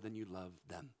more than you love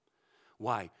them.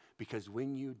 Why? Because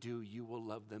when you do, you will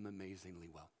love them amazingly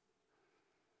well.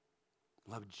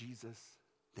 Love Jesus.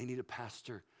 They need a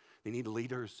pastor. They need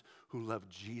leaders who love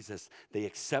Jesus. They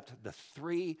accept the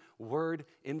 3-word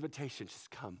invitation.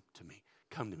 Just come to me.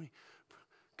 Come to me.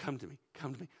 Come to me.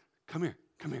 Come to me. Come here.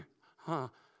 Come here. Huh?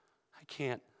 I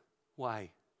can't. Why?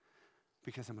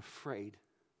 Because I'm afraid.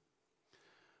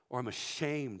 Or I'm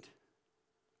ashamed.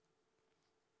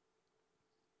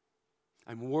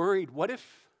 I'm worried. What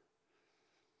if?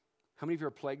 How many of you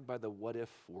are plagued by the what if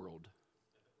world?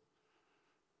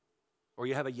 Or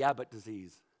you have a yeah but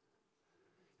disease.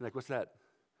 You're like, what's that?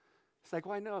 It's like,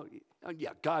 why no? Yeah,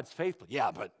 God's faithful.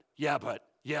 Yeah, but.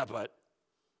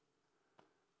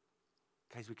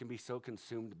 Guys, we can be so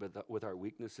consumed with our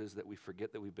weaknesses that we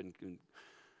forget that we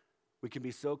can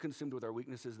be so consumed with our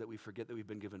weaknesses that we forget that we've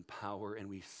been given power, and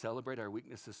we celebrate our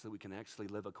weaknesses so we can actually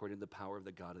live according to the power of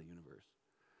the God of the universe.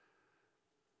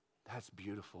 That's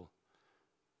beautiful.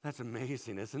 That's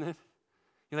amazing, isn't it?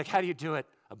 You're like, how do you do it?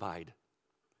 Abide.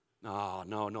 Oh,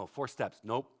 no, 4 steps.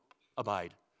 Nope,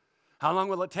 abide. How long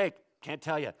will it take? Can't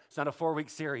tell you. It's not a 4-week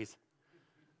series.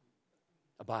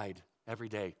 Abide every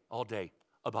day, all day.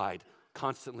 Abide.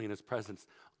 Constantly in his presence,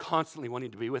 constantly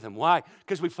wanting to be with him. Why?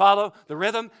 Because we follow the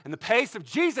rhythm and the pace of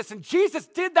Jesus, and Jesus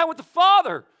did that with the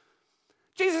Father.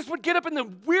 Jesus would get up in the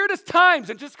weirdest times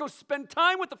and just go spend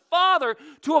time with the Father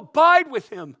to abide with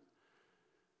him.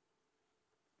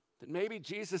 That maybe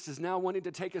Jesus is now wanting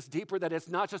to take us deeper, that it's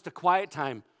not just a quiet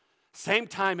time. Same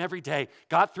time every day.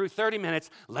 Got through 30 minutes.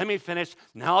 Let me finish.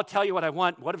 Now I'll tell you what I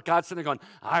want. What if God's sitting there going,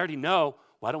 I already know.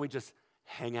 Why don't we just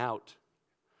hang out?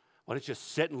 Why don't you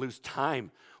sit and lose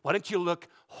time? Why don't you look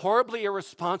horribly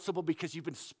irresponsible because you've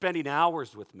been spending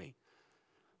hours with me?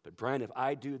 But Brian, if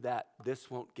I do that, this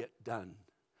won't get done.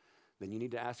 Then you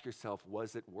need to ask yourself,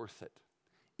 was it worth it?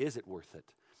 Is it worth it?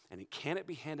 And can it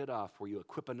be handed off where you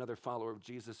equip another follower of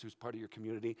Jesus who's part of your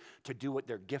community to do what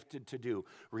they're gifted to do?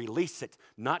 Release it,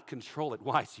 not control it.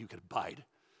 Why? So you can abide.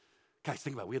 Guys,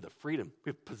 think about it. We have the freedom. We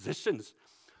have positions.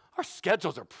 Our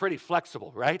schedules are pretty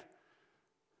flexible, right?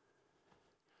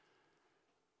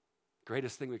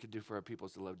 Greatest thing we could do for our people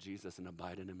is to love Jesus and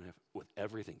abide in him with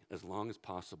everything as long as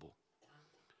possible.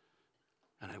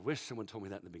 And I wish someone told me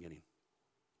that in the beginning.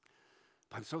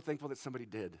 But I'm so thankful that somebody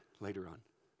did later on.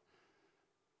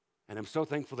 And I'm so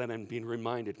thankful that I'm being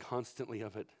reminded constantly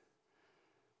of it.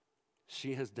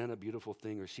 She has done a beautiful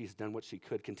thing, or she's done what she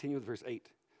could. Continue with verse 8.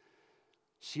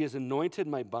 She has anointed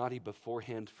my body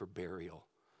beforehand for burial.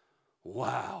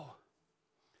 Wow.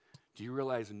 Do you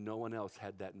realize no one else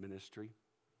had that ministry?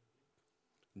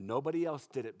 Nobody else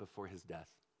did it before his death.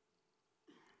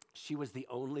 She was the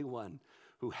only one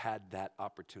who had that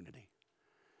opportunity.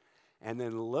 And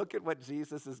then look at what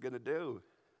Jesus is going to do.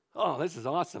 Oh, this is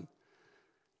awesome.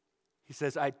 He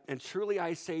says, and truly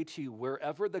I say to you,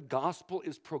 wherever the gospel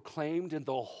is proclaimed in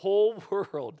the whole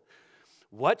world,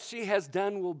 what she has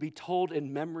done will be told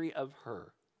in memory of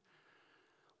her.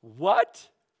 What?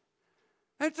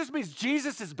 That just means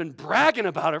Jesus has been bragging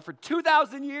about her for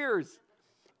 2,000 years.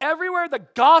 Everywhere the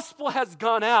gospel has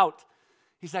gone out,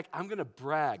 he's like, I'm going to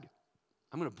brag.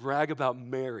 I'm going to brag about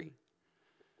Mary.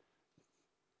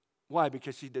 Why?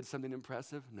 Because she did something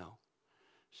impressive? No.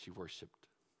 She worshiped.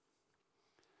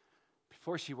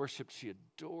 Before she worshiped, she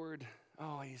adored.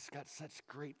 Oh, he's got such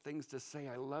great things to say.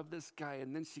 I love this guy.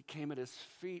 And then she came at his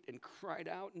feet and cried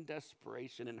out in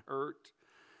desperation and hurt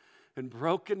and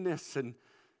brokenness and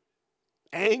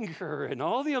anger and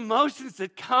all the emotions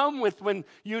that come with when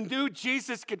you knew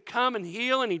Jesus could come and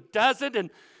heal and he doesn't. And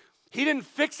he didn't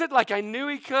fix it like I knew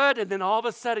he could. And then all of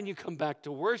a sudden you come back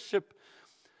to worship.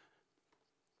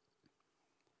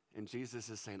 And Jesus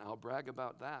is saying, I'll brag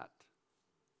about that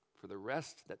for the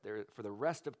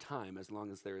rest of time, as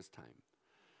long as there is time.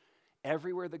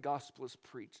 Everywhere the gospel is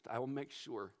preached, I will make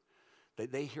sure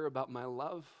that they hear about my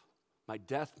love, my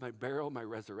death, my burial, my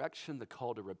resurrection, the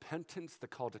call to repentance, the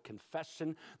call to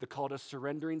confession, the call to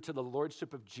surrendering to the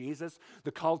lordship of Jesus,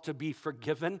 the call to be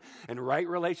forgiven and right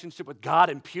relationship with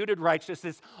God, imputed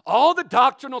righteousness, all the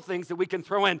doctrinal things that we can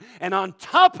throw in. And on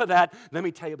top of that, let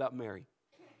me tell you about Mary.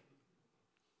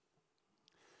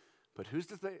 But who's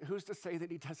to say that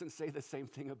he doesn't say the same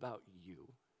thing about you?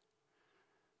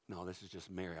 No, this is just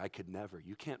Mary. I could never.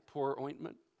 You can't pour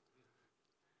ointment.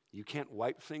 You can't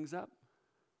wipe things up.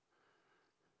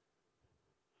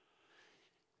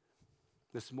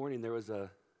 This morning there was a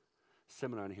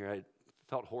seminar in here. I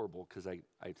felt horrible because I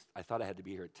thought I had to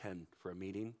be here at 10 for a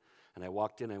meeting. And I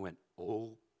walked in, I went,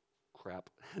 oh, crap.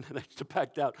 And then I just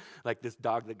backed out like this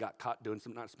dog that got caught doing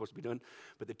something not supposed to be doing.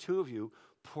 But the two of you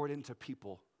poured into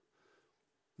people.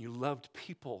 You loved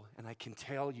people, and I can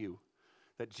tell you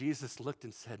that Jesus looked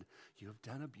and said, you have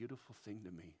done a beautiful thing to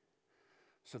me.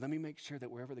 So let me make sure that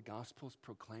wherever the gospel is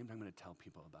proclaimed, I'm going to tell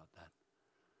people about that.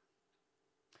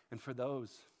 And for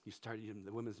those, you started in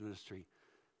the women's ministry,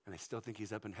 and I still think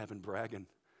he's up in heaven bragging. You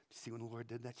see when the Lord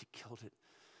did that? You killed it.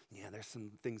 Yeah, there's some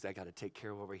things I got to take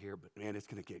care of over here, but man, it's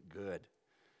going to get good.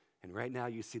 And right now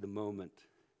you see the moment,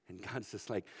 and God's just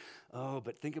like, oh,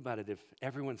 but think about it. If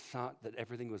everyone thought that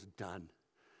everything was done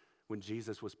when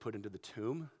Jesus was put into the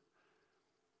tomb,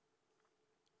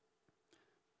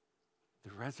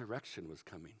 the resurrection was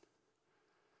coming.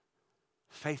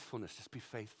 Faithfulness, just be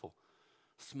faithful.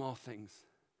 Small things,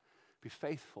 be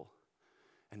faithful.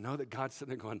 And know that God's sitting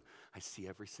there going, I see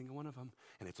every single one of them,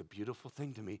 and it's a beautiful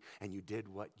thing to me, and you did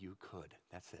what you could.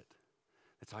 That's it.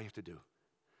 That's all you have to do.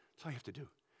 That's all you have to do.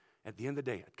 At the end of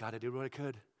the day, God, I did what I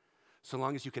could. So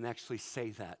long as you can actually say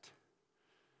that.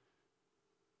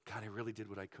 God, I really did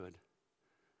what I could.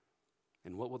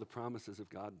 And what will the promises of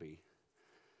God be?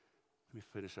 Let me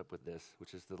finish up with this,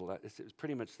 which is it's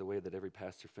pretty much the way that every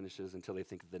pastor finishes until they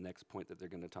think of the next point that they're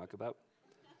going to talk about.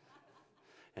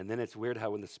 And then it's weird how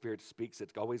when the Spirit speaks,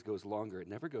 it always goes longer. It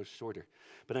never goes shorter.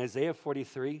 But in Isaiah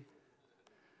 43,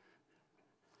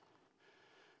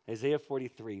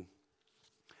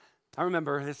 I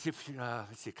remember, a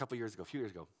few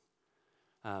years ago,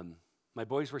 my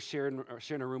boys were sharing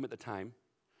a room at the time.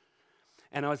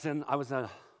 And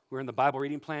we're in the Bible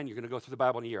reading plan. You're going to go through the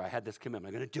Bible in a year. I had this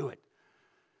commitment. I'm going to do it.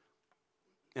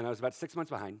 And I was about 6 months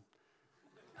behind.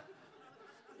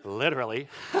 Literally.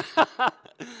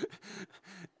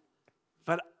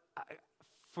 But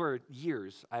for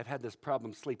years, I've had this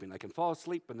problem sleeping. I can fall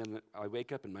asleep, and then I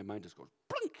wake up, and my mind just goes,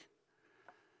 blink.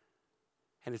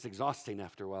 And it's exhausting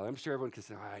after a while. I'm sure everyone can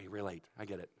say, I relate. I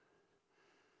get it.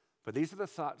 But these are the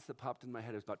thoughts that popped in my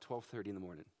head. It was about 12:30 in the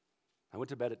morning. I went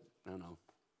to bed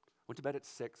at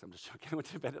 6. I'm just joking. I went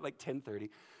to bed at like 10:30.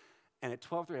 And at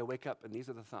 12:30, I wake up, and these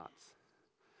are the thoughts.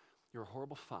 You're a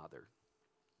horrible father.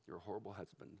 You're a horrible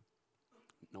husband.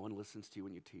 No one listens to you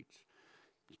when you teach.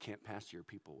 You can't pastor your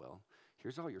people well.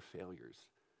 Here's all your failures.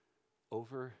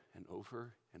 Over and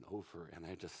over and over. And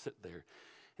I just sit there.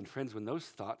 And friends, when those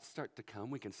thoughts start to come,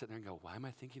 we can sit there and go, why am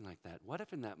I thinking like that? What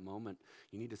if in that moment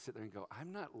you need to sit there and go,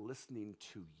 I'm not listening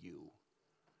to you?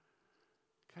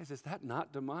 Guys, is that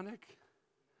not demonic?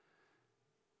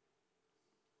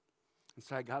 And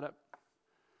so I got up.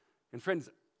 And friends,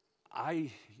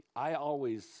 I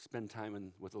always spend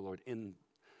time with the Lord in.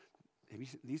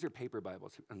 These are paper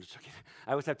Bibles. I'm just joking.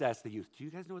 I always have to ask the youth, do you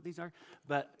guys know what these are?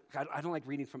 But I don't like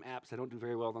reading from apps. I don't do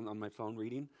very well on my phone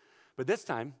reading. But this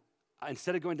time,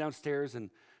 instead of going downstairs and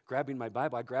grabbing my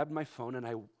Bible, I grabbed my phone, and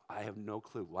I have no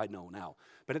clue. Well, I know now.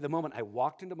 But at the moment, I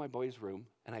walked into my boys' room,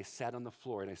 and I sat on the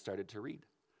floor, and I started to read.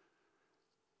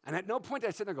 And at no point did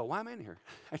I sit there and go, why am I in here?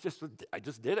 I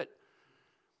just did it.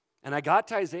 And I got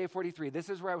to Isaiah 43. This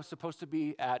is where I was supposed to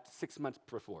be at 6 months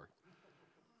before.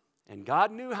 And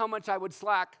God knew how much I would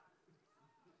slack.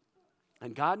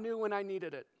 And God knew when I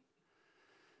needed it.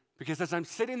 Because as I'm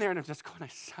sitting there and I'm just going, I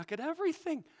suck at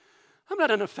everything. I'm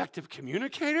not an effective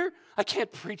communicator. I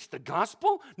can't preach the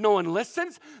gospel. No one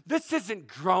listens. This isn't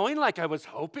growing like I was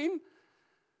hoping.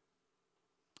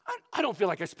 I don't feel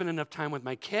like I spend enough time with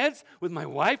my kids, with my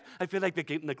wife. I feel like they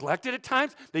get neglected at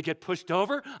times. They get pushed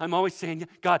over. I'm always saying,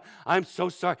 God, I'm so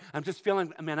sorry. I'm just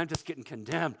feeling, man, I'm just getting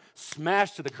condemned,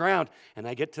 smashed to the ground. And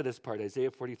I get to this part,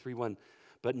 Isaiah 43:1.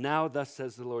 But now thus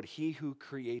says the Lord, he who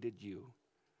created you,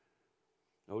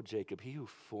 O Jacob, he who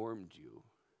formed you.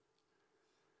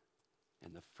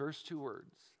 And the first two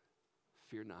words,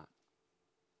 fear not.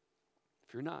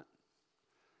 Fear not.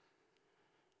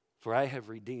 For I have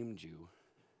redeemed you.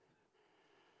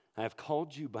 I have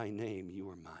called you by name, you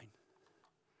are mine.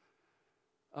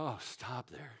 Oh, stop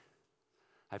there.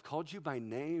 I've called you by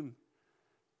name.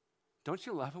 Don't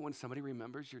you love it when somebody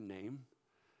remembers your name?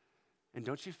 And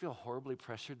don't you feel horribly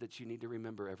pressured that you need to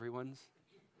remember everyone's?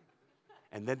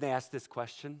 And then they ask this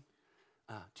question,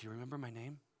 do you remember my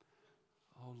name?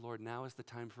 Oh, Lord, now is the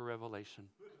time for revelation.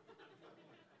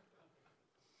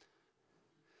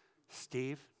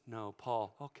 Steve? No,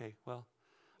 Paul. Okay, well,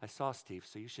 I saw Steve,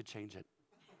 so you should change it.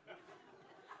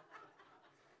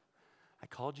 I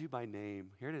called you by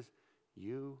name. Here it is.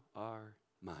 You are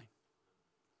mine.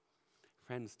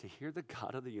 Friends, to hear the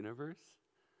God of the universe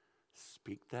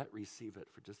speak that, receive it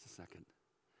for just a second.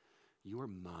 You are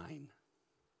mine.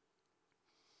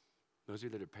 Those of you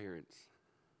that are parents,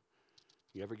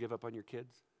 you ever give up on your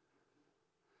kids?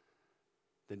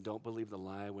 Then don't believe the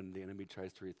lie when the enemy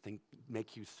tries to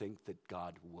make you think that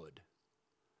God would.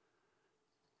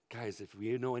 Guys, if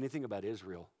we know anything about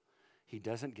Israel, he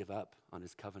doesn't give up on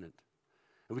his covenant.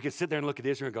 And we can sit there and look at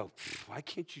Israel and go, why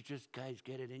can't you just, guys,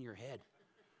 get it in your head?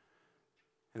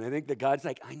 And I think that God's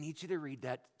like, I need you to read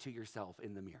that to yourself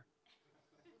in the mirror.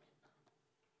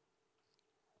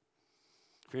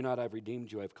 Fear not, I've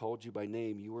redeemed you. I've called you by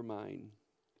name. You are mine.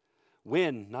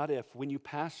 When, not if, when you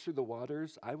pass through the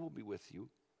waters, I will be with you.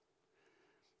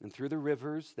 And through the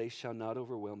rivers, they shall not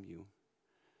overwhelm you.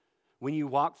 When you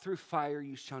walk through fire,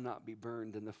 you shall not be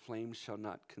burned, and the flames shall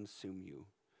not consume you.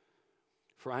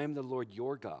 For I am the Lord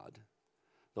your God,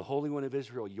 the Holy One of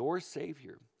Israel, your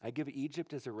Savior. I give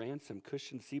Egypt as a ransom,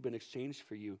 Cush and Seba in exchange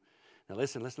for you. Now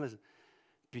listen.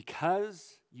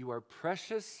 Because you are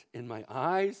precious in my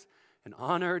eyes and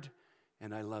honored,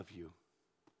 and I love you.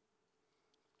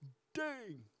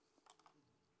 Dang.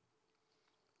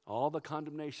 All the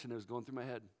condemnation that was going through my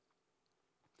head,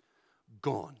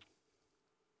 gone.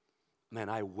 Man,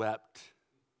 I wept.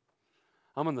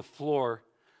 I'm on the floor,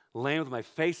 laying with my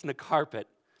face in the carpet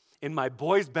in my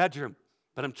boy's bedroom,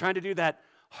 but I'm trying to do that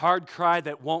hard cry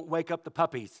that won't wake up the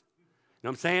puppies. You know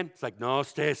what I'm saying? It's like, no,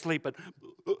 stay asleep, but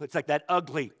it's like that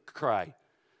ugly cry.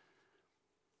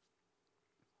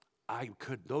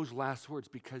 Those last words,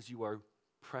 because you are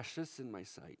precious in my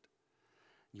sight,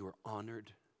 you are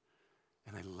honored,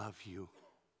 and I love you.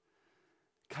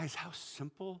 Guys, how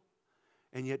simple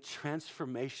and yet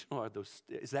transformational are those?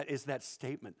 Is that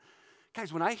statement?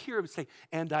 Guys, when I hear him say,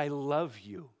 and I love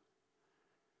you,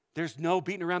 there's no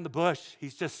beating around the bush.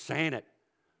 He's just saying it.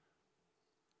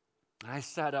 And I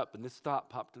sat up and this thought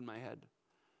popped in my head.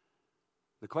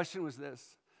 The question was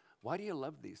this: why do you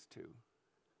love these two?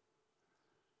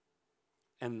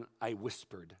 And I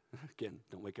whispered, again,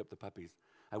 don't wake up the puppies.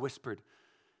 I whispered,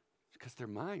 because they're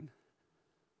mine.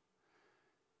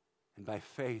 And by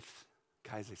faith,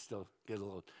 guys, I still get a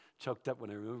little choked up when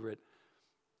I remember it.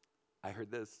 I heard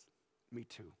this, me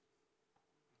too.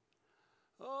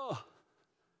 Oh,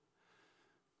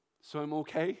 so I'm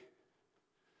okay?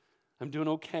 I'm doing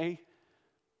okay?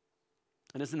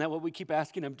 And isn't that what we keep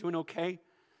asking? I'm doing okay?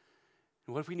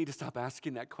 And what if we need to stop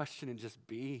asking that question and just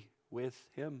be with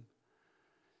him?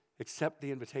 Accept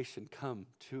the invitation, come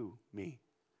to me.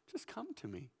 Just come to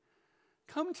me.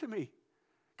 Come to me.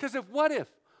 Because what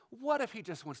if he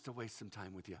just wants to waste some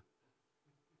time with you?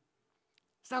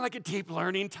 It's not like a deep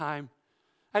learning time.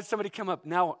 I had somebody come up.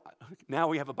 Now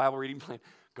we have a Bible reading plan.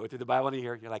 Go through the Bible in a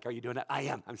year. You're like, are you doing that? I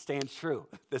am. I'm staying true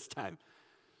this time.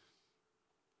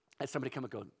 I had somebody come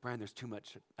and go, Brian, there's too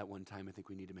much at one time. I think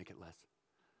we need to make it less.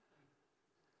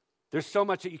 There's so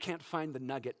much that you can't find the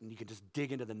nugget, and you can just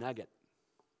dig into the nugget.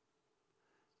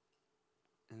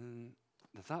 And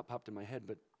the thought popped in my head,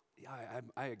 but yeah,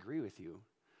 I agree with you.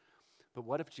 But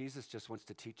what if Jesus just wants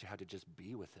to teach you how to just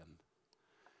be with him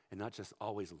and not just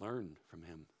always learn from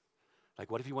him?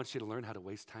 Like, what if he wants you to learn how to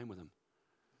waste time with him?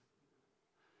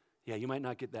 Yeah, you might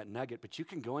not get that nugget, but you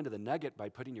can go into the nugget by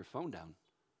putting your phone down.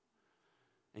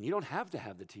 And you don't have to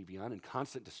have the TV on and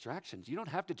constant distractions. You don't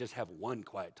have to just have one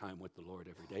quiet time with the Lord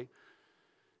every day.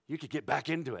 You could get back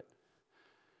into it.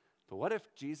 But what if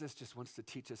Jesus just wants to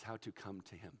teach us how to come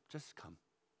to him? Just come.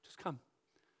 Just come.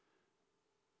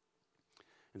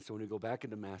 And so when we go back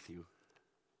into Matthew,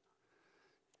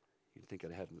 you'd think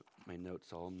I'd have my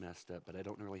notes all messed up, but I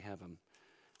don't really have them.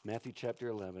 Matthew chapter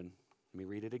 11. Let me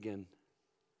read it again.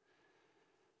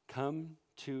 Come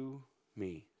to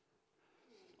me,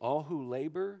 all who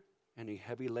labor and are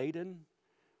heavy laden,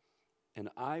 and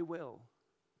I will.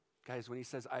 Guys, when he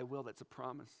says I will, that's a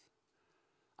promise.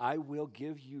 I will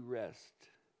give you rest.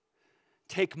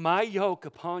 Take my yoke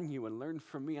upon you and learn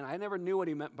from me. And I never knew what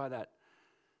he meant by that.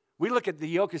 We look at the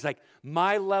yoke as like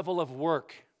my level of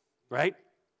work, right?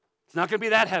 It's not going to be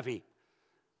that heavy.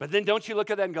 But then don't you look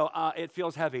at that and go, it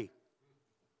feels heavy.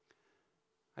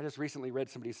 I just recently read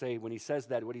somebody say, when he says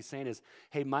that, what he's saying is,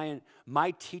 hey,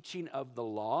 my teaching of the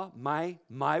law, my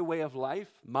way of life,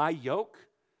 my yoke,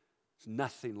 is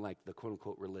nothing like the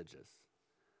quote-unquote religious.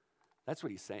 That's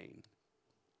what he's saying.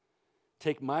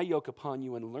 Take my yoke upon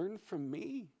you and learn from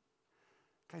me.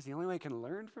 Guys, the only way I can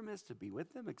learn from him is to be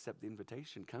with him, accept the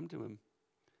invitation, come to him.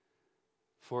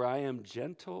 For I am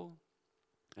gentle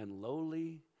and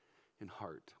lowly in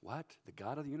heart. What? The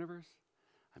God of the universe?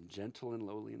 I'm gentle and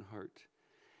lowly in heart.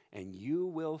 And you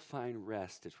will find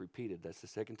rest. It's repeated. That's the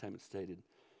second time it's stated.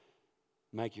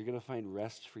 Mike, you're going to find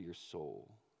rest for your soul.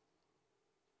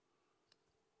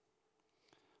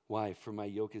 Why? For my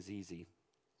yoke is easy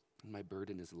and my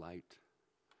burden is light.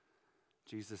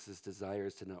 Jesus' desire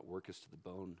is to not work us to the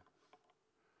bone.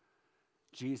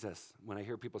 Jesus, when I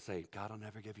hear people say, God will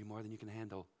never give you more than you can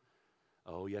handle.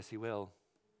 Oh, yes, he will.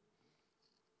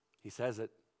 He says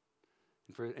it.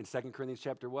 In 2 Corinthians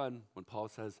chapter 1, when Paul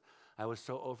says, I was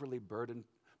so overly burdened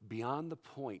beyond the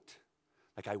point,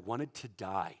 like I wanted to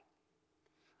die.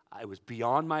 I was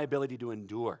beyond my ability to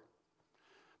endure.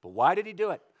 But why did he do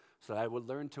it? So that I would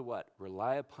learn to what?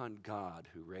 Rely upon God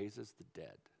who raises the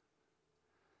dead.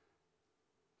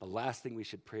 The last thing we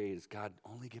should pray is, God,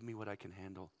 only give me what I can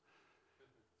handle.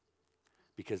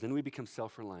 Because then we become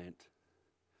self-reliant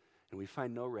and we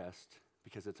find no rest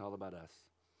because it's all about us.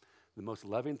 The most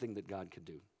loving thing that God could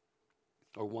do,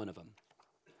 or one of them,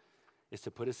 is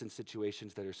to put us in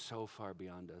situations that are so far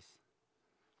beyond us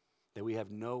that we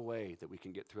have no way that we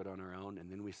can get through it on our own,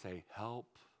 and then we say,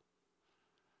 help.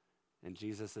 And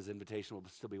Jesus' invitation will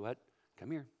still be what? Come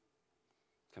here.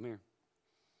 Come here.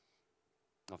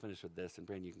 I'll finish with this, and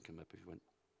Brandon, you can come up if you want.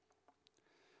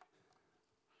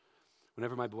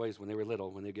 Whenever my boys, when they were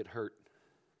little, when they get hurt,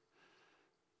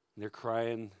 and they're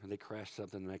crying, or they crash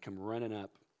something, and I come running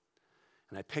up,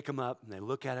 and I pick them up, and I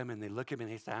look at them, and they look at me,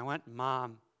 and they say, I want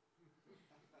Mom.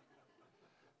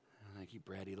 I'm like, you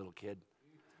bratty little kid.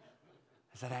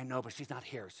 I said, I know, but she's not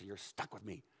here, so you're stuck with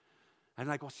me. I'm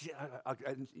like, well,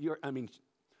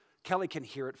 Kelly can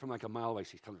hear it from like a mile away.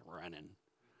 She comes running.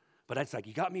 But it's like,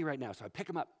 you got me right now. So I pick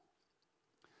them up.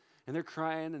 And they're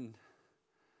crying, and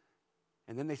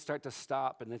then they start to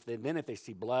stop. And if they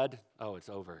see blood, oh, it's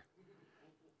over.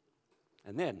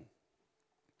 And then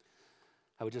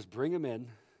I would just bring them in,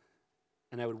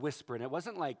 and I would whisper. And it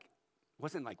wasn't like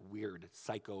weird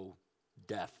psycho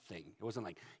death thing. It wasn't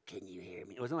like, can you hear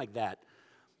me? It wasn't like that.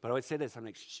 But I would say this. I'm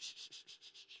like, shh, shh, shh,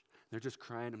 shh, shh. They're just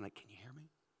crying. I'm like, can you hear me?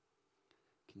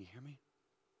 Can you hear me?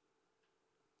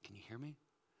 Can you hear me?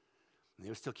 And they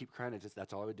would still keep crying.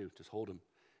 That's all I would do. Just hold them.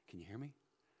 Can you hear me?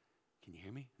 Can you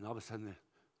hear me? And all of a sudden,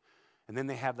 and then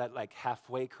they have that like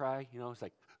halfway cry. You know, it's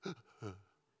like,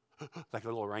 like a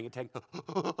little orangutan.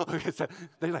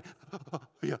 They're like,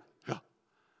 yeah.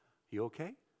 You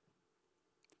okay?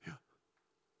 Yeah.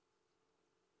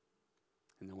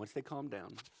 And then once they calm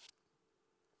down,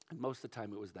 and most of the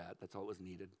time it was that. That's all it was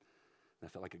needed. And I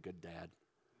felt like a good dad.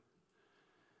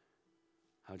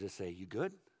 I would just say, you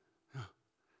good? And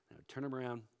I would turn them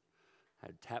around. I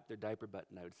would tap their diaper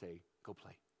button. I would say, go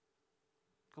play.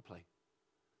 Go play.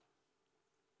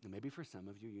 And maybe for some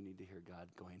of you, you need to hear God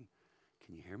going,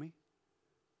 can you hear me?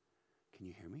 Can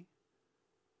you hear me?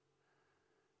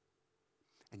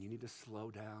 And you need to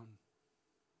slow down.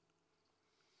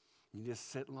 You need to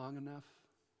sit long enough.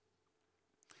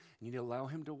 You need to allow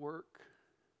him to work.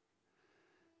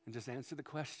 And just answer the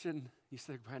question. You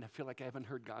say, Brian, I feel like I haven't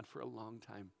heard God for a long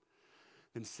time.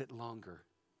 Then sit longer.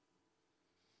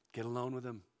 Get alone with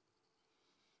him.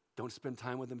 Don't spend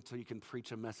time with him until you can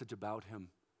preach a message about him.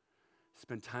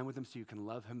 Spend time with him so you can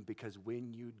love him, because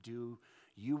when you do,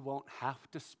 you won't have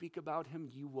to speak about him.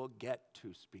 You will get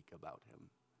to speak about him.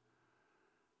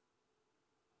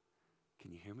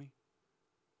 Can you hear me?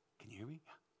 Can you hear me?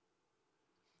 Yeah.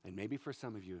 And maybe for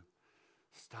some of you,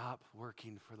 stop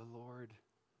working for the Lord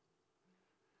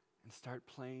and start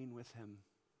playing with him.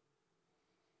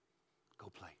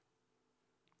 Go play.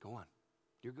 Go on.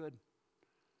 You're good.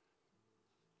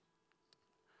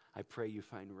 I pray you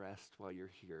find rest while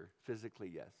you're here.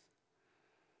 Physically, yes.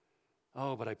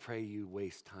 Oh, but I pray you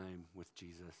waste time with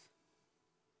Jesus.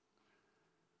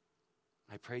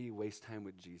 I pray you waste time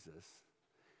with Jesus.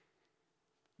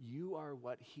 You are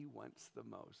what he wants the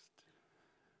most.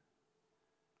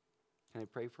 Can I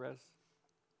pray for us?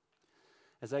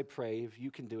 As I pray, if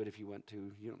you can do it if you want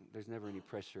to, there's never any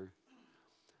pressure.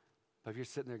 But if you're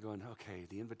sitting there going, okay,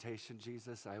 the invitation,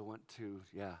 Jesus, I want to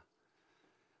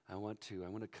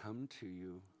come to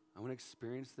you. I want to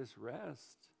experience this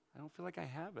rest. I don't feel like I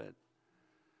have it.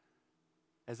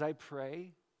 As I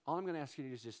pray, all I'm going to ask you to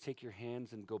do is just take your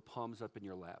hands and go palms up in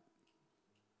your lap.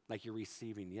 Like you're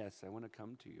receiving, yes, I want to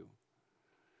come to you.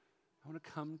 I want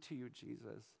to come to you,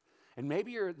 Jesus. And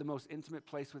maybe you're at the most intimate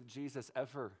place with Jesus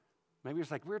ever. Maybe you're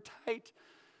just like, we're tight.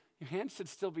 Your hands should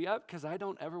still be up because I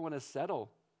don't ever want to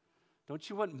settle. Don't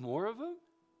you want more of him?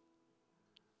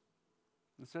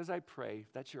 And so as I pray,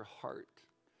 if that's your heart.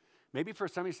 Maybe for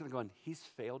some of you sitting going, he's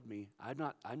failed me. I'm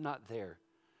not there.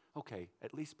 Okay,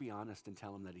 at least be honest and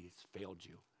tell him that he's failed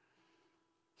you.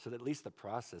 So that at least the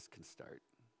process can start.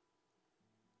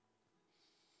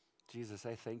 Jesus,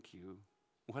 I thank you.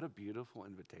 What a beautiful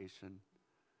invitation.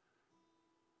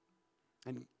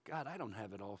 And God, I don't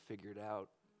have it all figured out.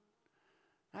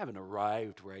 I haven't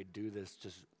arrived where I do this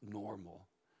just normal.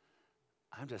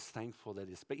 I'm just thankful that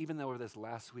but even though over this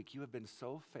last week, you have been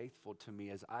so faithful to me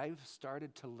as I've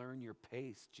started to learn your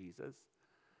pace, Jesus,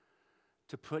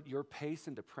 to put your pace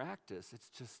into practice.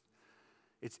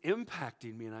 It's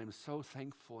impacting me, and I'm so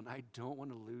thankful, and I don't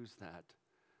want to lose that.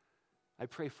 I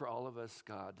pray for all of us,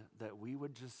 God, that we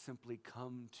would just simply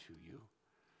come to you.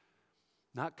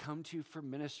 Not come to you for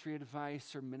ministry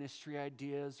advice or ministry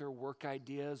ideas or work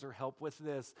ideas or help with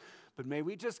this, but may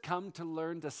we just come to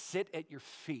learn to sit at your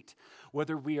feet,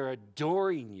 whether we are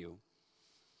adoring you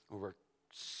or we're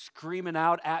screaming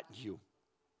out at you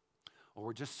or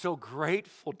we're just so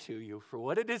grateful to you for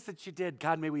what it is that you did.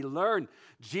 God, may we learn,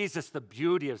 Jesus, the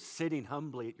beauty of sitting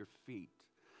humbly at your feet,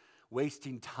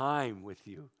 wasting time with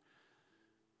you.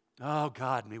 Oh,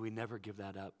 God, may we never give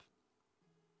that up.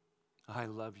 I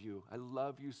love you. I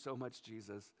love you so much,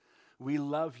 Jesus. We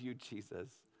love you, Jesus.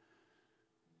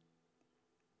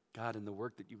 God, in the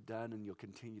work that you've done and you'll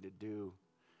continue to do,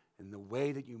 in the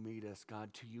way that you meet us,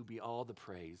 God, to you be all the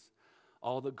praise,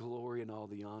 all the glory, and all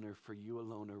the honor, for you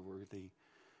alone are worthy.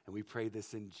 And we pray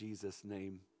this in Jesus'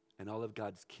 name. And all of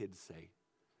God's kids say,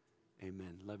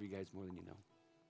 amen. Love you guys more than you know.